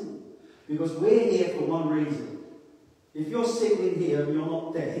 No, it isn't. Because we're here for one reason. If you're sitting here and you're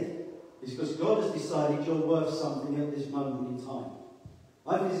not dead, it's because God has decided you're worth something at this moment in time.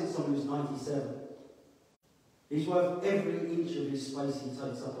 I visit someone who's 97. He's worth every inch of his space he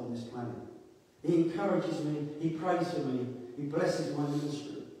takes up on this planet. He encourages me, he prays for me, he blesses my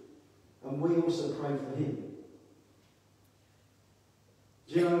ministry. And we also pray for him.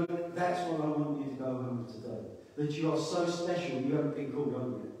 Do you know, that's what I want you to go home today. That you are so special, you haven't been called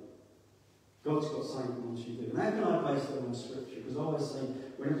home yet. God's got something he wants you to do. And how can I base that on Scripture? Because I always say,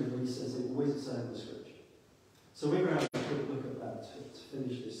 when everybody says it, always say it in Scripture. So we're going to have a quick look at that to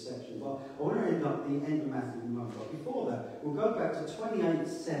finish this section. But I want to end up at the end of Matthew 1. But before that, we'll go back to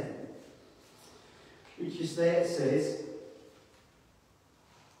 28:7, which is there. It says,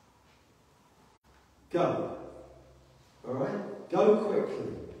 go. Alright? Go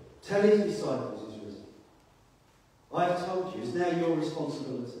quickly. Tell his disciples he's risen. I have told you, it's now your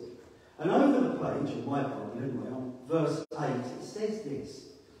responsibility. And over the page, on my Bible anyway, on verse 8, it says this.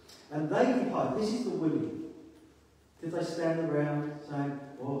 And they departed. This is the women. Did they stand around saying,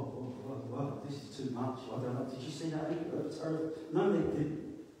 whoa, this is too much. I don't know. Did you see that? That was terrible. No, they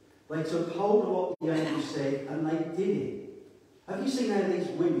didn't. They took hold of what the angel said and they did it. Have you seen how these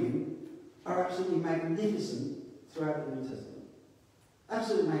women are absolutely magnificent throughout the New Testament?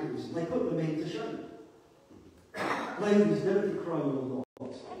 Absolutely magnificent. They put the men to shame. Ladies, never decry your lot.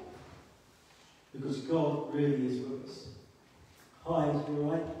 Because God really is with us. Hi, is you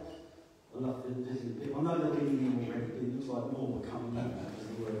alright? I love visiting people. I know they're getting in already, but it looks like more were coming in because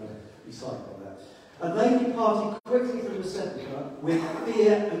they were excited by that. And they departed quickly from the sepulchre with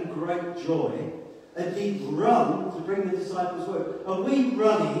fear and great joy, and did run to bring the disciples' word. Are we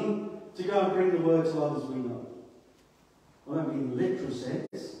running to go and bring the word to others we know? I don't mean in the literal sense,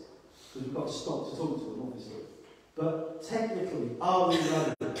 because we've got to stop to talk to them, obviously. But technically, are we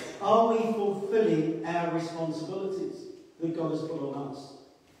running? Are we fulfilling our responsibilities that God has put on us?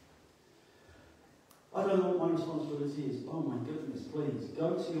 I don't know what my responsibility is. Oh my goodness, please,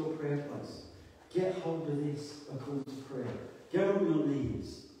 go to your prayer place. Get hold of this, a call to prayer. Go on your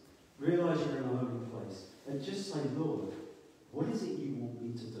knees. Realise you're in a holy place. And just say, Lord, what is it you want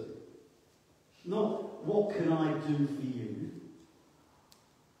me to do? Not, what can I do for you?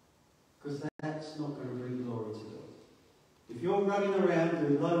 Because that's not going to bring glory to God. If you're running around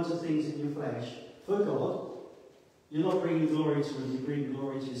doing loads of things in your flesh for God, you're not bringing glory to Him, you're bringing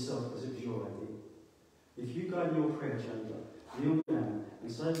glory to yourself because it was your idea. If you go in your prayer chamber, kneel down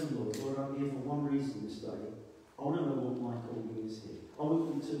and say to the Lord, Lord, I'm here for one reason this day. I want to know what my calling is here. I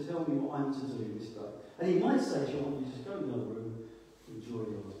want you to tell me what I'm to do this day. And He might say to you, I want you to just go in the other room, enjoy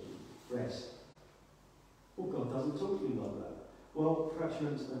your rest. Well, God doesn't talk to you like that. Well, perhaps you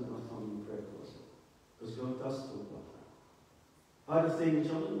haven't spent enough time in the prayer closet. Because God does talk like that. I had a thing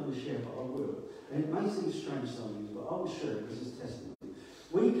which I'm not going to share, but I will. And it may seem strange sometimes, but I will share it because it's testimony.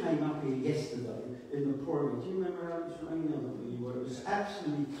 We came up here yesterday in the pouring. Do you remember how it was raining out where you were? It was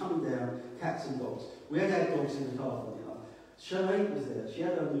absolutely coming down, cats and dogs. We had our dogs in the car, funny enough. Sinead was there. She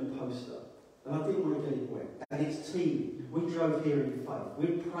had her new poster. And I didn't want to get it wet. And it's teeming. We drove here in faith. We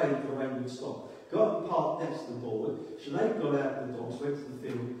prayed the rain would stop. Got and parked next to the board. Sinead got out with the dogs, went to the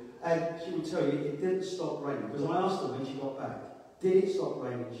field. And she would tell you it didn't stop raining. Because I asked her when she got back, did it stop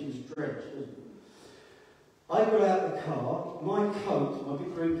raining? She was drenched, wasn't it? I got out the car, my coat, my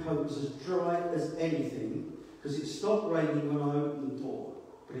big green coat, was as dry as anything because it stopped raining when I opened the door,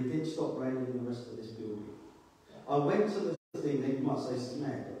 but it didn't stop raining in the rest of this building. I went to the thing, then you might say it's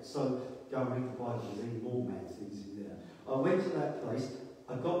mad, so go and read the Bible, there's even more mad things in there. I went to that place,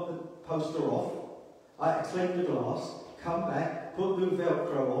 I got the poster off, I cleaned the glass, come back, put new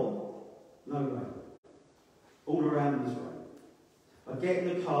Velcro on, no rain. All around this rain. I get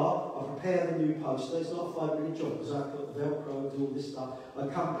in the car, I prepare the new poster, it's not a 5-minute job because I put the Velcro, do all this stuff. I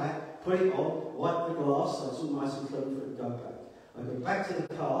come back, put it on, wipe the glass so it's all nice and clean for it to go back. I go back to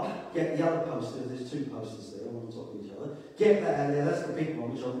the car, get the other poster, there's 2 posters there, one on top of each other. Get that out of there, that's the big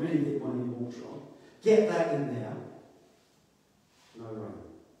one, which I really didn't want any water on. Get that in there. No rain.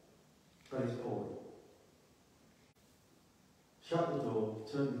 But it's pouring. Shut the door,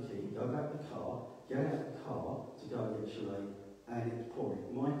 turn the key, go back to the car, get out of the car to go and get Shalane, and it's pouring.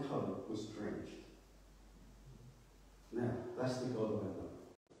 My coat was drenched. Now, that's the God I know.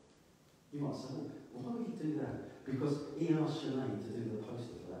 You might say, well, why would he do that? Because he asked Shalane to do the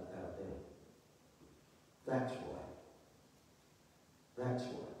poster for that out there. That's why. That's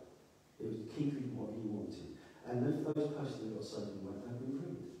why. It was keeping what he wanted. And if those posters got sold and went, they've been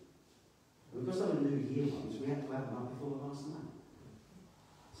printed. And because they were New Year ones, we had to have them up before the last night.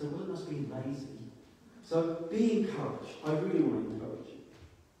 So it wasn't us being lazy. So be encouraged. I really want to encourage you.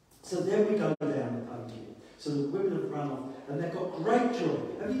 So then we go down the page here. So the women have run off and they've got great joy.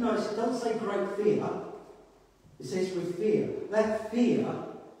 Have you noticed it doesn't say great fear? It says with fear. That fear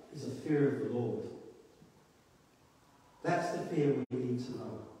is a fear of the Lord. That's the fear we need to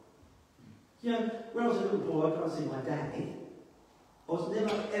know. You know, when I was a little boy, I can't see my daddy. I was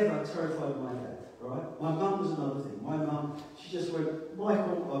never ever terrified of my dad. Right? My mum was another thing. My mum, she just went,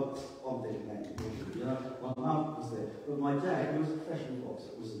 Michael, I'm dead now, you know. My mum was there. But my dad, he was a professional boxer,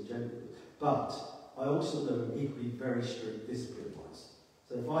 was a gentleman. But I also know he could be very strict discipline-wise.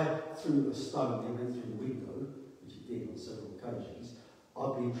 So if I threw a stone and went through the window, which he did on several occasions,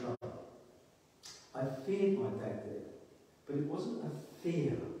 I'd be in trouble. I feared my dad there. But it wasn't a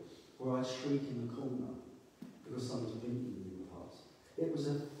fear where I'd shriek in the corner because someone's beaten me in the past. It was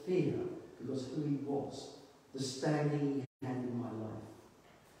a fear because who he was, the standing he had in my life.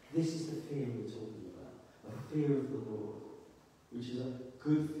 This is the fear we're talking about, a fear of the Lord, which is a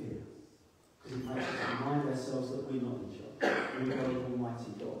good fear, because it makes us remind ourselves that we're not in charge, we're an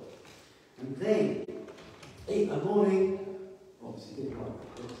Almighty God. And then, in the morning, obviously get right,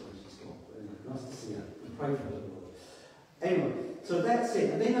 she's gone, but anyway, nice to see her, we pray for her, Lord. Anyway, so that's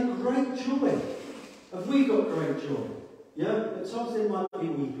it, and then a great joy. Have we got great joy? Yeah, at times there might be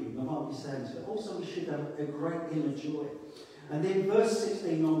weeping, there might be sadness, but also we should have a great inner joy. And then verse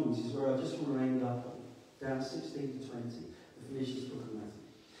 16 onwards is where I just want to end up on, down 16 to 20, to finish this book of Matthew.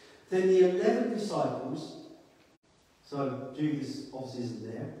 Then the 11 disciples, so Judas obviously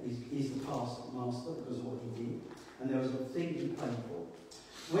isn't there, he's the past master because of what he did, and there was a thing he paid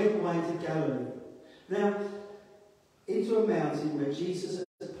for, went away to Galilee. Now, into a mountain where Jesus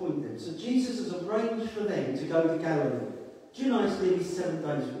had appointed them. So Jesus has arranged for them to go to Galilee. Do you know it's nearly 7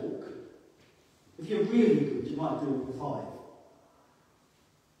 days' walk? If you're really good, you might do it in 5.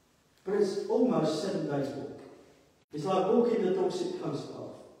 But it's almost 7 days' walk. It's like walking the Dorset Coast Path.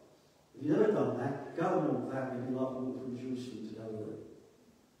 If you've never done that, go and walk that, and it'd be like walking from Jerusalem to Galilee.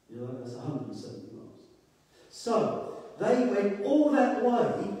 You know, that's 170 miles. So, they went all that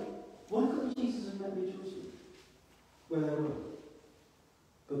way. Why couldn't Jesus have met me in Jerusalem? Where they were.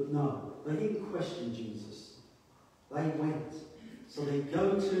 But no, they didn't question Jesus. They went. So they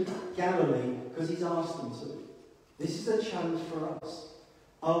go to Galilee because he's asked them to. This is a challenge for us.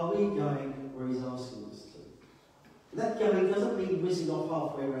 Are we going where he's asking us to? And that going doesn't mean whizzing off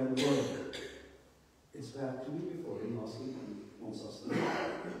halfway around the world. It's about coming before him, asking him wants us to do.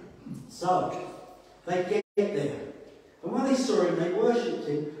 So, they get there. And when they saw him, they worshipped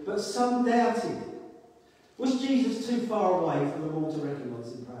him, but some doubted. Was Jesus too far away for them all to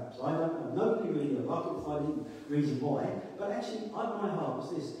recognise him, perhaps? I don't know. Nobody really knows. I couldn't find any reason why. But actually, my heart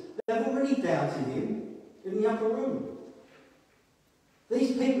was this. They've already doubted him in the upper room.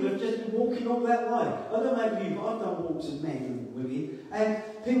 These people have just been walking all that way. I don't know about you, but I've done walks with men and women, and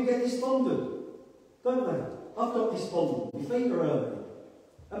people get despondent, don't they? I've got despondent. My feet are hurting.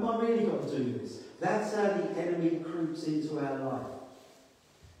 Have I really got to do this? That's how the enemy creeps into our life.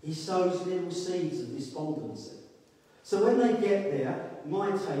 He sows little seeds of despondency. So when they get there,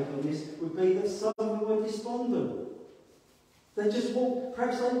 my take on this would be that some of them were despondent. They just walk,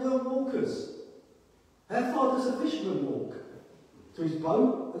 perhaps they weren't walkers. How far does a fisherman walk? To his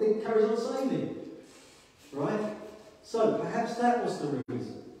boat, and then carries on sailing. Right? So perhaps that was the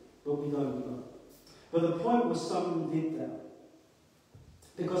reason, but we don't know. But the point was some did that.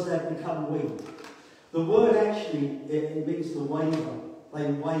 Because they'd become weak. The word actually, it means to waver. They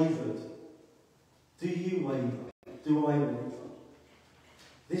wavered. Do you waver? do I live?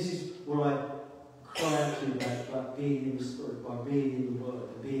 This is what I cry out to you about being in the Spirit, by being in the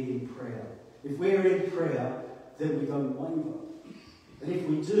Word, being in prayer. If we're in prayer, then we don't waver. And if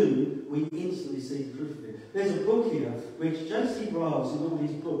we do, we instantly see the truth of it. There's a book here which J.C. Ryle, in all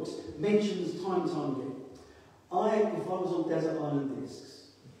his books, mentions time and time again. If I was on Desert Island Discs,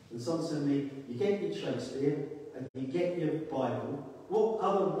 and someone said to me, you get your Shakespeare, and you get your Bible, what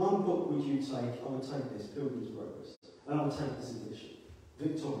other one book would you take? I would take this, Pilgrim's Progress. And I would take this edition,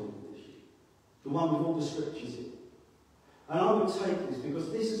 Victorian edition. The one with all the scriptures in. And I would take this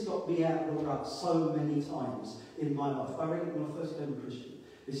because this has got me out of the rut so many times in my life. I read it when I first became a Christian.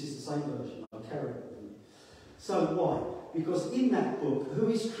 This is the same version. I carry it with me. So why? Because in that book, who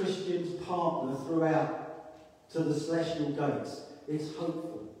is Christian's partner throughout to the celestial gates? It's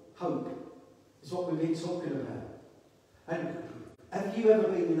hopeful. Hope. It's what we've been talking about. And have you ever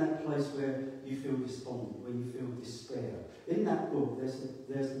been in that place where you feel despondent, where you feel despair? In that book, there's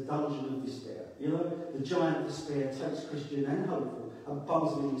the dungeon of despair. You know, the giant despair takes Christian and hopeful and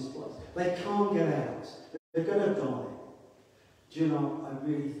bums them in this place. They can't get out. They're going to die. Do you know, I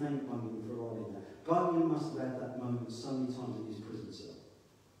really thank Bunyan for writing that. Bunyan must have had that moment so many times in his prison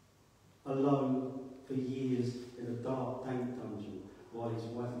cell. Alone for years in a dark, dank dungeon while his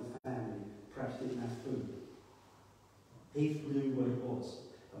wife and family perhaps didn't have food. He knew what it was.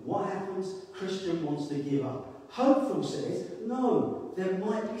 And what happens? Christian wants to give up. Hopeful says, no, there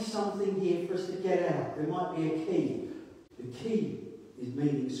might be something here for us to get out. There might be a key. The key is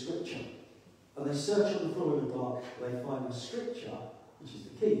meaning Scripture. And they search on the floor in the dark, they find a Scripture, which is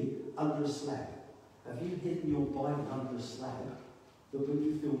the key, under a slab. Have you hidden your Bible under a slab that when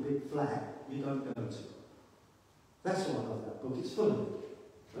you feel a bit flat, you don't go to? That's why I love that book. It's full of it.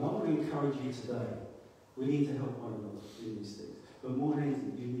 And I want to encourage you today. We need to help one another in these things. But more than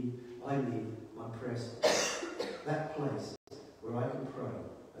anything, I need my prayer space. That place where I can pray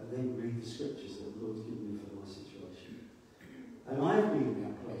and then read the scriptures that the Lord's given me for my situation. And I've been in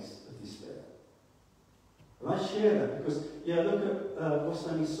that place of despair. And I share that because, look at what's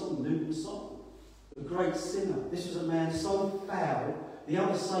the name of his song, Newton's song. The great sinner. This was a man so foul, the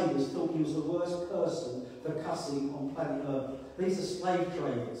other sailors thought he was the worst person for cussing on planet Earth. These are slave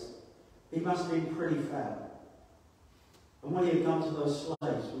traders. He must have been pretty foul. And what he had done to those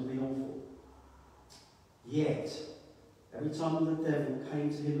slaves would be awful. Yet, every time the devil came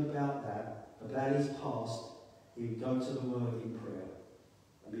to him about that, about his past, he would go to the Word in prayer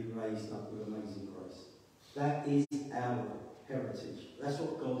and be raised up with amazing grace. That is our heritage. That's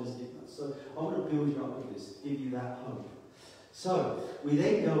what God has given us. So I want to build you up with this, give you that hope. So we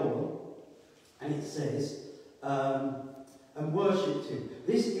then go on, and it says, and worshipped him.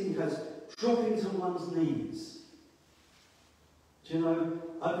 This indicates dropping to one's knees. Do you know,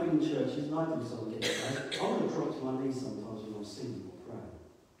 I've been in churches and I do something get saved. I want to drop to my knees sometimes when I'm singing or praying.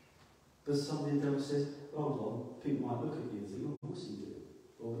 But somebody the devil says, hold on, people might look at you and think, oh, what's he doing?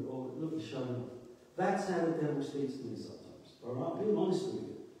 Or look, he's showing off. That's how the devil speaks to me sometimes. Alright, being honest with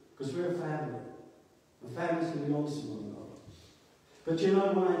you. Because we're a family. And families can be honest with one another. But do you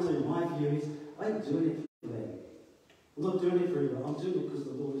know what I do? My view is, I ain't doing it for them. I'm not doing it for you. I'm doing it because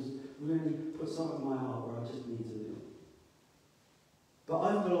the Lord has really put something in my heart where I just need to do it. But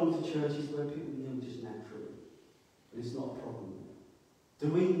I've belonged to churches where people kneel just naturally. And it's not a problem. Do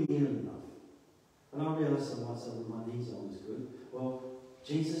we kneel enough? And I realise some might say, well, my knees aren't as good. Well,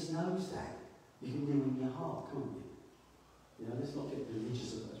 Jesus knows that. You can kneel in your heart, can't you? You know, let's not get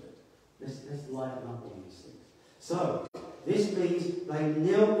religious about it. Let's lighten up on these things. So, this means they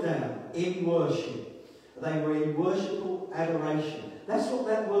knelt down in worship. They were in worshipful adoration. That's what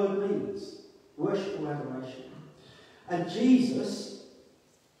that word means. Worshipful adoration. And Jesus,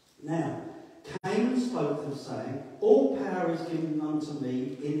 now, came and spoke to them, saying, all power is given unto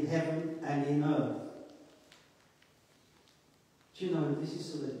me in heaven and in earth. Do you know, this is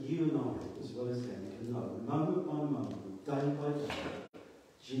so that you and I, as well as them, can know, moment by moment, day by day,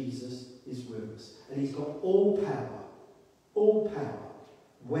 Jesus is with us. And he's got all power. All power.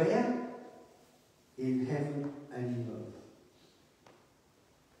 Where? In heaven and in earth.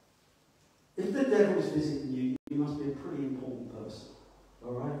 If the devil's visiting you, you must be a pretty important person.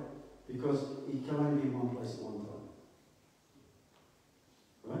 Alright? Because he can only be in one place at one time.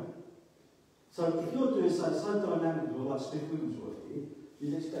 Right? So if you're doing something so dynamic or like Smith Wigglesworth here,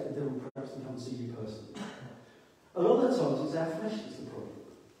 you'd expect the devil perhaps to come and see you personally. A lot of the times it's our flesh that's the problem.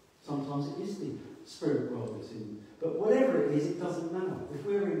 Sometimes it is the spirit world that's in. But whatever it is, it doesn't matter. If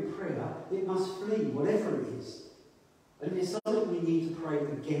we're in prayer, it must flee, whatever it is. And if it's something we need to pray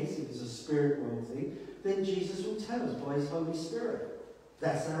against, if it's a spirit world thing, then Jesus will tell us by his Holy Spirit.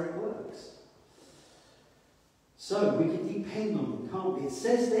 That's how it works. So we can depend on him, can't we? It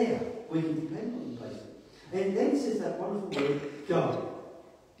says there, we can depend on him, basically. And then it says that wonderful word, go.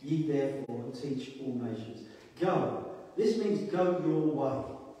 Ye therefore and teach all nations. Go. This means go your way.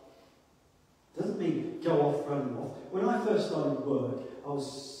 Doesn't mean go off, running off. When I first started work, I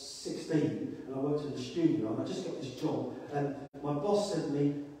was 16 and I worked in the studio and I just got this job, and my boss said to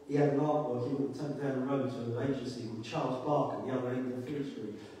me, he had an artwork, he would take down the road to an agency called Charles Barker, the other end of the Field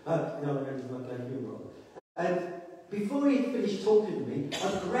Street, the other end of the Hill. And before he finished talking to me,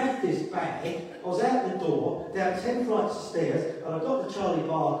 I grabbed this bag, I was out the door, down 10 flights of stairs, and I got to Charlie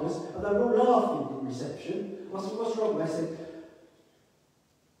Barker's, and they were all laughing in reception. I said, what's wrong? They said,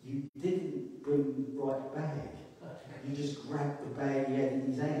 you didn't bring the right bag. You just grabbed the bag he had in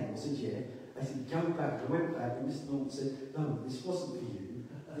his hand. I said, yeah. They said, go back. I went back, and Mr. Norton said, no, this wasn't for you.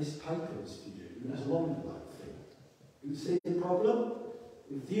 This paper was for you. It was a long thing. You see the problem?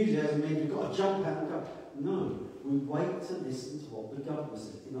 Enthusiasm means you've got to jump out and go. No, we wait to listen to what the governor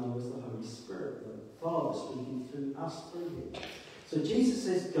said. In other words, the Holy Spirit, the Father speaking through us, through him. So Jesus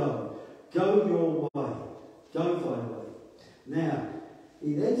says, go. Go your way. Go thy way. Now,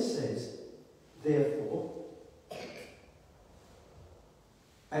 he then says, therefore,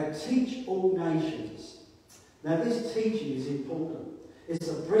 and teach all nations. Now, this teaching is important. It's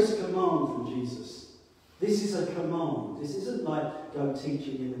a brisk command from Jesus. This is a command. This isn't like go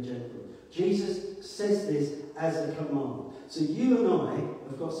teaching in a gentle. Jesus says this as a command. So you and I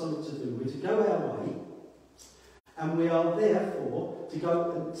have got something to do. We're to go our way, and we are therefore to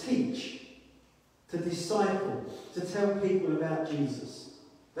go and teach, to disciple, to tell people about Jesus.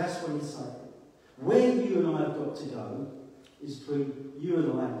 That's what he's saying. Where you and I have got to go is between you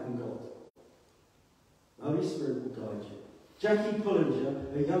and I and God. The Holy Spirit will guide you. Jackie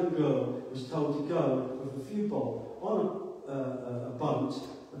Pullinger, a young girl, was told to go with a few bob on a boat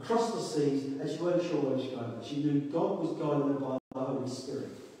across the seas, and she weren't sure where she was going. She knew God was guiding her by the Holy Spirit.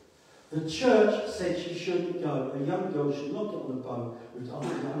 The church said she shouldn't go. A young girl should not get on a boat with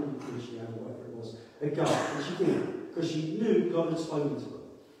 100 Christian or whatever it was, a go. And she did, because she knew God had spoken to her.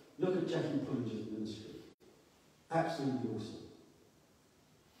 Look at Jackie Pullinger's ministry. Absolutely awesome.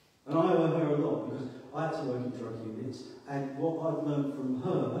 And I owe her a lot, because I had to work in drug units, and what I've learned from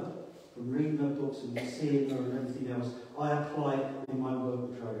her, from reading her books and seeing her and everything else, I apply in my work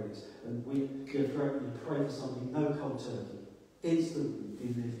with drug addicts. And we pray for something, no cold turkey.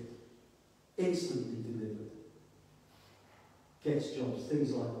 Instantly delivered. Instantly delivered. Gets jobs,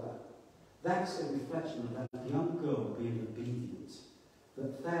 things like that. That's a reflection of that young girl being obedient,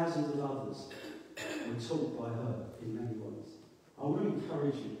 that thousands of others were taught by her in many ways. I want to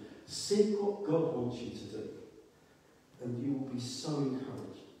encourage you, seek what God wants you to do, and you will be so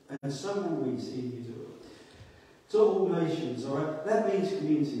encouraged. And so will we see you do it. To all nations, all right? That means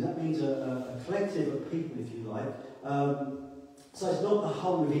community. That means a collective of people, if you like. So it's not the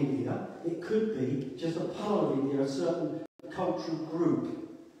whole of India. It could be just a part of India, a certain cultural group.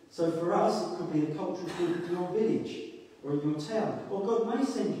 So for us, it could be a cultural group in your village or in your town. Or God may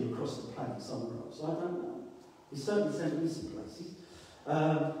send you across the planet somewhere else. I don't know. He certainly sent me some places.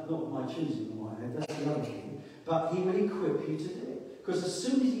 Not my choosing, in my head. That's the other thing. But he will equip you to do it. Because as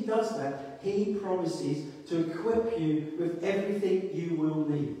soon as he does that, he promises to equip you with everything you will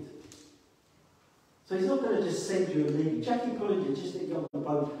need. So he's not going to just send you a lead. Jackie Pullinger just didn't get on the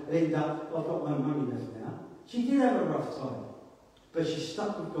boat and end up, I've got no money left now. She did have a rough time, but she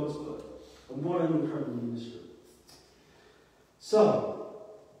stuck with God's word. And what an incredible ministry. So,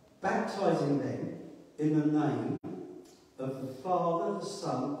 baptizing them in the name of the Father, the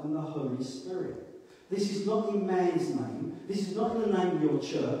Son, and the Holy Spirit. This is not in man's name. This is not in the name of your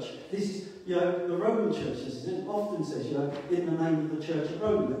church. This is, the Roman church often says, in the name of the Church of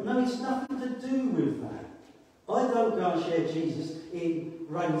Rome. No, it's nothing to do with that. I don't go and share Jesus in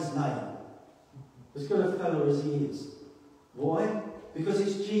Ray's name. As good a fellow as he is. Why? Because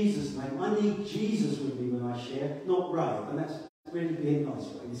it's Jesus' name. I need Jesus with me when I share, not Ray. And that's really being nice,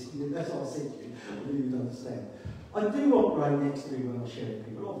 Ray. That's what I said to you. I really don't understand. I do want Ray next to me when I share with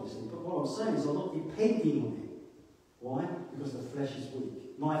people, obviously, but what I'm saying is I'm not depending on him. Why? Because the flesh is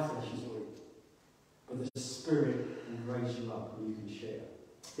weak. My flesh is weak. But the Spirit will raise you up and you can share.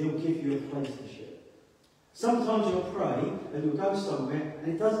 He'll give you a place to share. Sometimes you'll pray and you'll go somewhere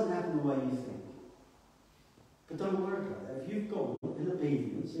and it doesn't happen the way you think. But don't worry about that. If you've gone in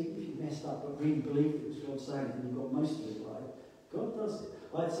obedience, even if you've messed up but really believed it was God saying and you've got most of it right, God does it.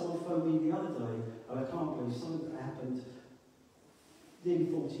 I had someone phone me the other day, and I can't believe something that happened nearly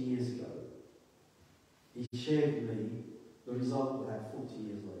 40 years ago. He shared with me the result of that 40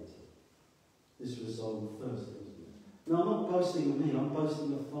 years later. This was on Thursday, wasn't it? Now, I'm not boasting of me, I'm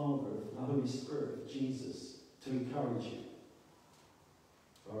boasting of the Father, of the Holy Spirit, of Jesus. to encourage you.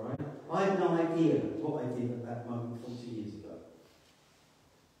 All right? I had no idea what I did at that moment 40 years ago.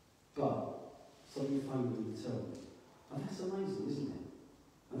 But somebody phoned me to tell me. And that's amazing, isn't it?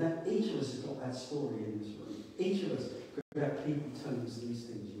 And that each of us has got that story in this room. Each of us could have people telling us these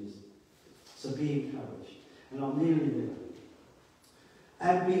things years ago. So be encouraged. And I'm nearly there.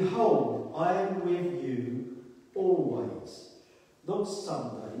 And behold, I am with you always. Not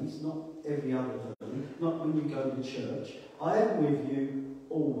Sundays, not every other day, not when you go to church. I am with you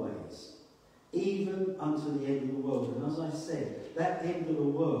always, even unto the end of the world. And as I said, that end of the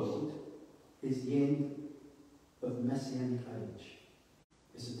world is the end of the Messianic age.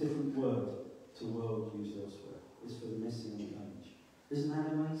 It's a different word to world used elsewhere. It's for the Messianic age. Isn't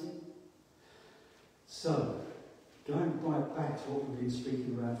that amazing? So, going right back to what we've been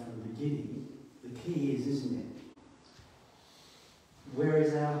speaking about from the beginning, the key is, isn't it? Where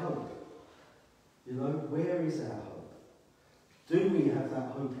is our hope? You know, where is our hope? Do we have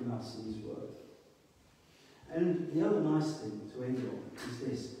that hope in us in His Word? And the other nice thing to end on is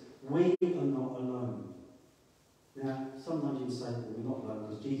this: we are not alone. Now, sometimes you say, well, we're not alone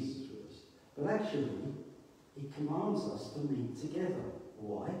because Jesus is with us. But actually, He commands us to meet together.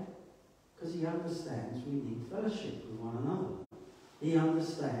 Why? Because He understands we need fellowship with one another. He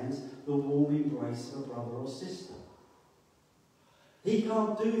understands the warm embrace of a brother or sister. He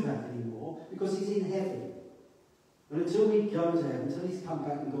can't do that anymore because He's in heaven. And until we go to heaven, until He's come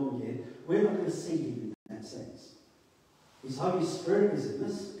back and gone again, we're not going to see Him in that sense. His Holy Spirit is in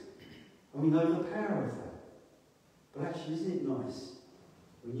us, and we know the power of that. But actually, isn't it nice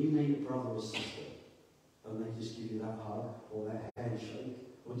when you meet a brother or sister and they just give you that hug or that handshake,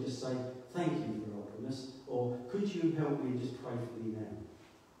 or just say, thank you for helping us, or could you help me and just pray for me now?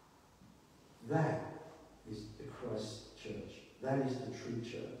 That is the Christ church. That is the true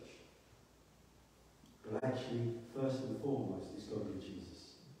church. But actually, first and foremost, it's got to be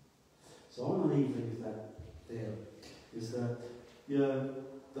Jesus. So I want to leave you with that there, is that, you know,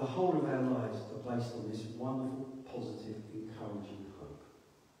 the whole of our lives are based on this wonderful, positive, encouraging hope.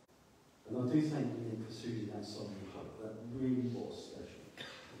 And I do thank you for choosing that song of hope. That really was special.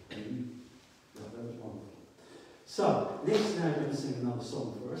 That was wonderful. So, next now we're going to sing another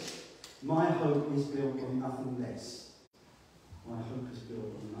song for us. My hope is built on nothing less. My hope is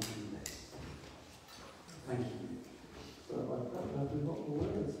built on nothing less. Thank you. So we've got the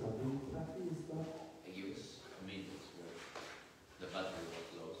words, have we? That is that. Use comedians where the battery was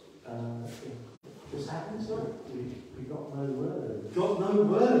low. What's happened, sir? We got no words. Got no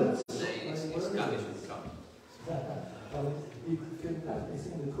words. It's coming, it's coming. You can practice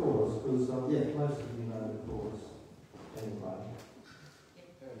in the chorus because most of you know the chorus anyway.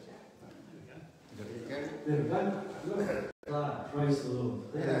 There we go. Look. Praise the Lord.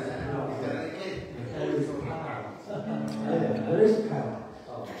 There is power. There is power.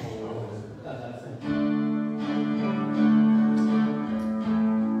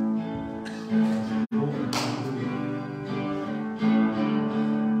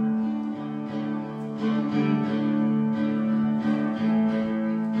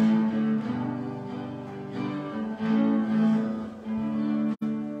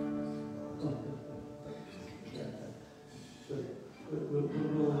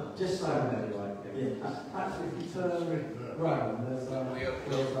 Just so anyway. Yeah. Perhaps if you turn round, there's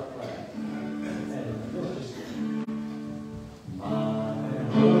wheels up there. My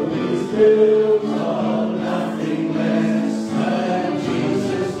hope is built on nothing less than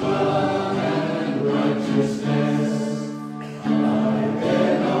Jesus' blood and righteousness. I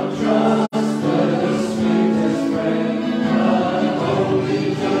dare not trust the sweetest friend, but only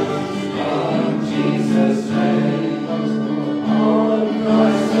just on Jesus' name. On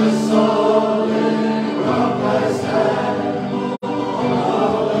Christ the solid rock I stand,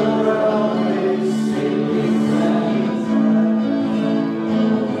 all around me sinking sand.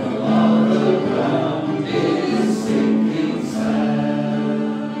 All the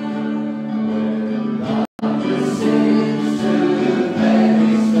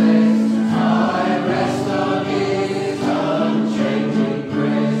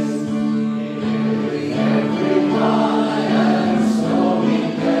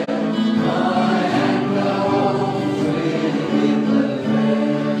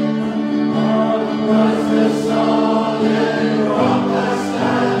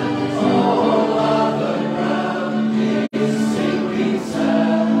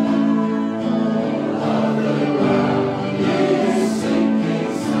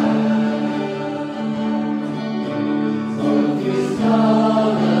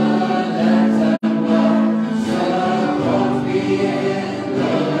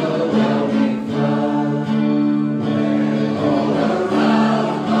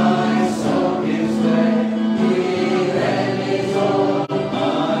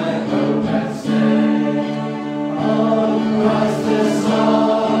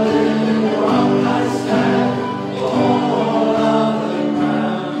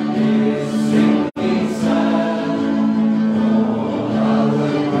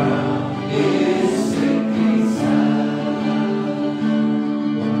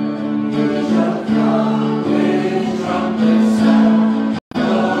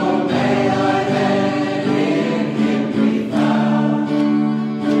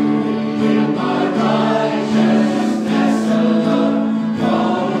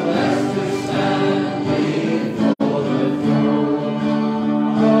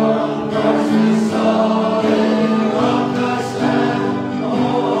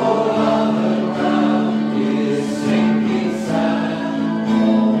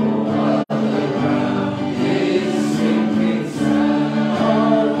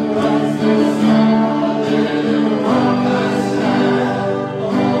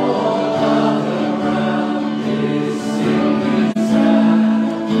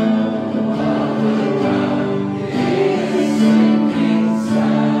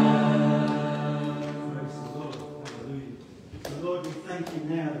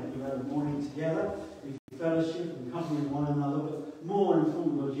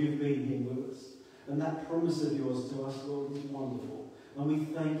you've been here with us. And that promise of yours to us, Lord, is wonderful. And we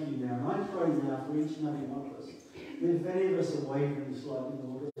thank you now. And I pray now for each and every one of us. If any of us are wavering slightly,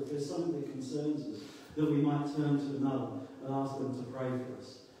 Lord, if there's something that concerns us, that we might turn to another and ask them to pray for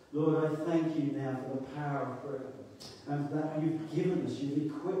us. Lord, I thank you now for the power of prayer. And for that you've given us, you've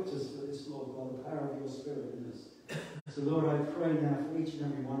equipped us for this, Lord, by the power of your Spirit in us. So, Lord, I pray now for each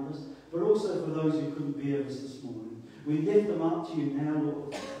and every one of us, but also for those who couldn't be with us this morning. We lift them up to you now,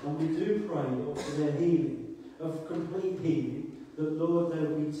 Lord, and we do pray, Lord, for their healing, of complete healing, that, Lord, there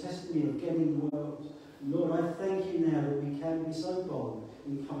will be testimony of getting well. Lord, I thank you now that we can be so bold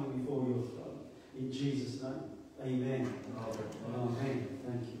in coming before your throne. In Jesus' name, amen. Amen.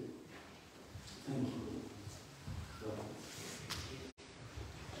 Thank you. Thank you.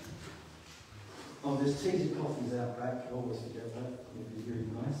 Oh, there's teas and coffees out back. I always forget that. It would be really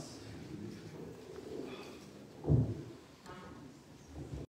nice.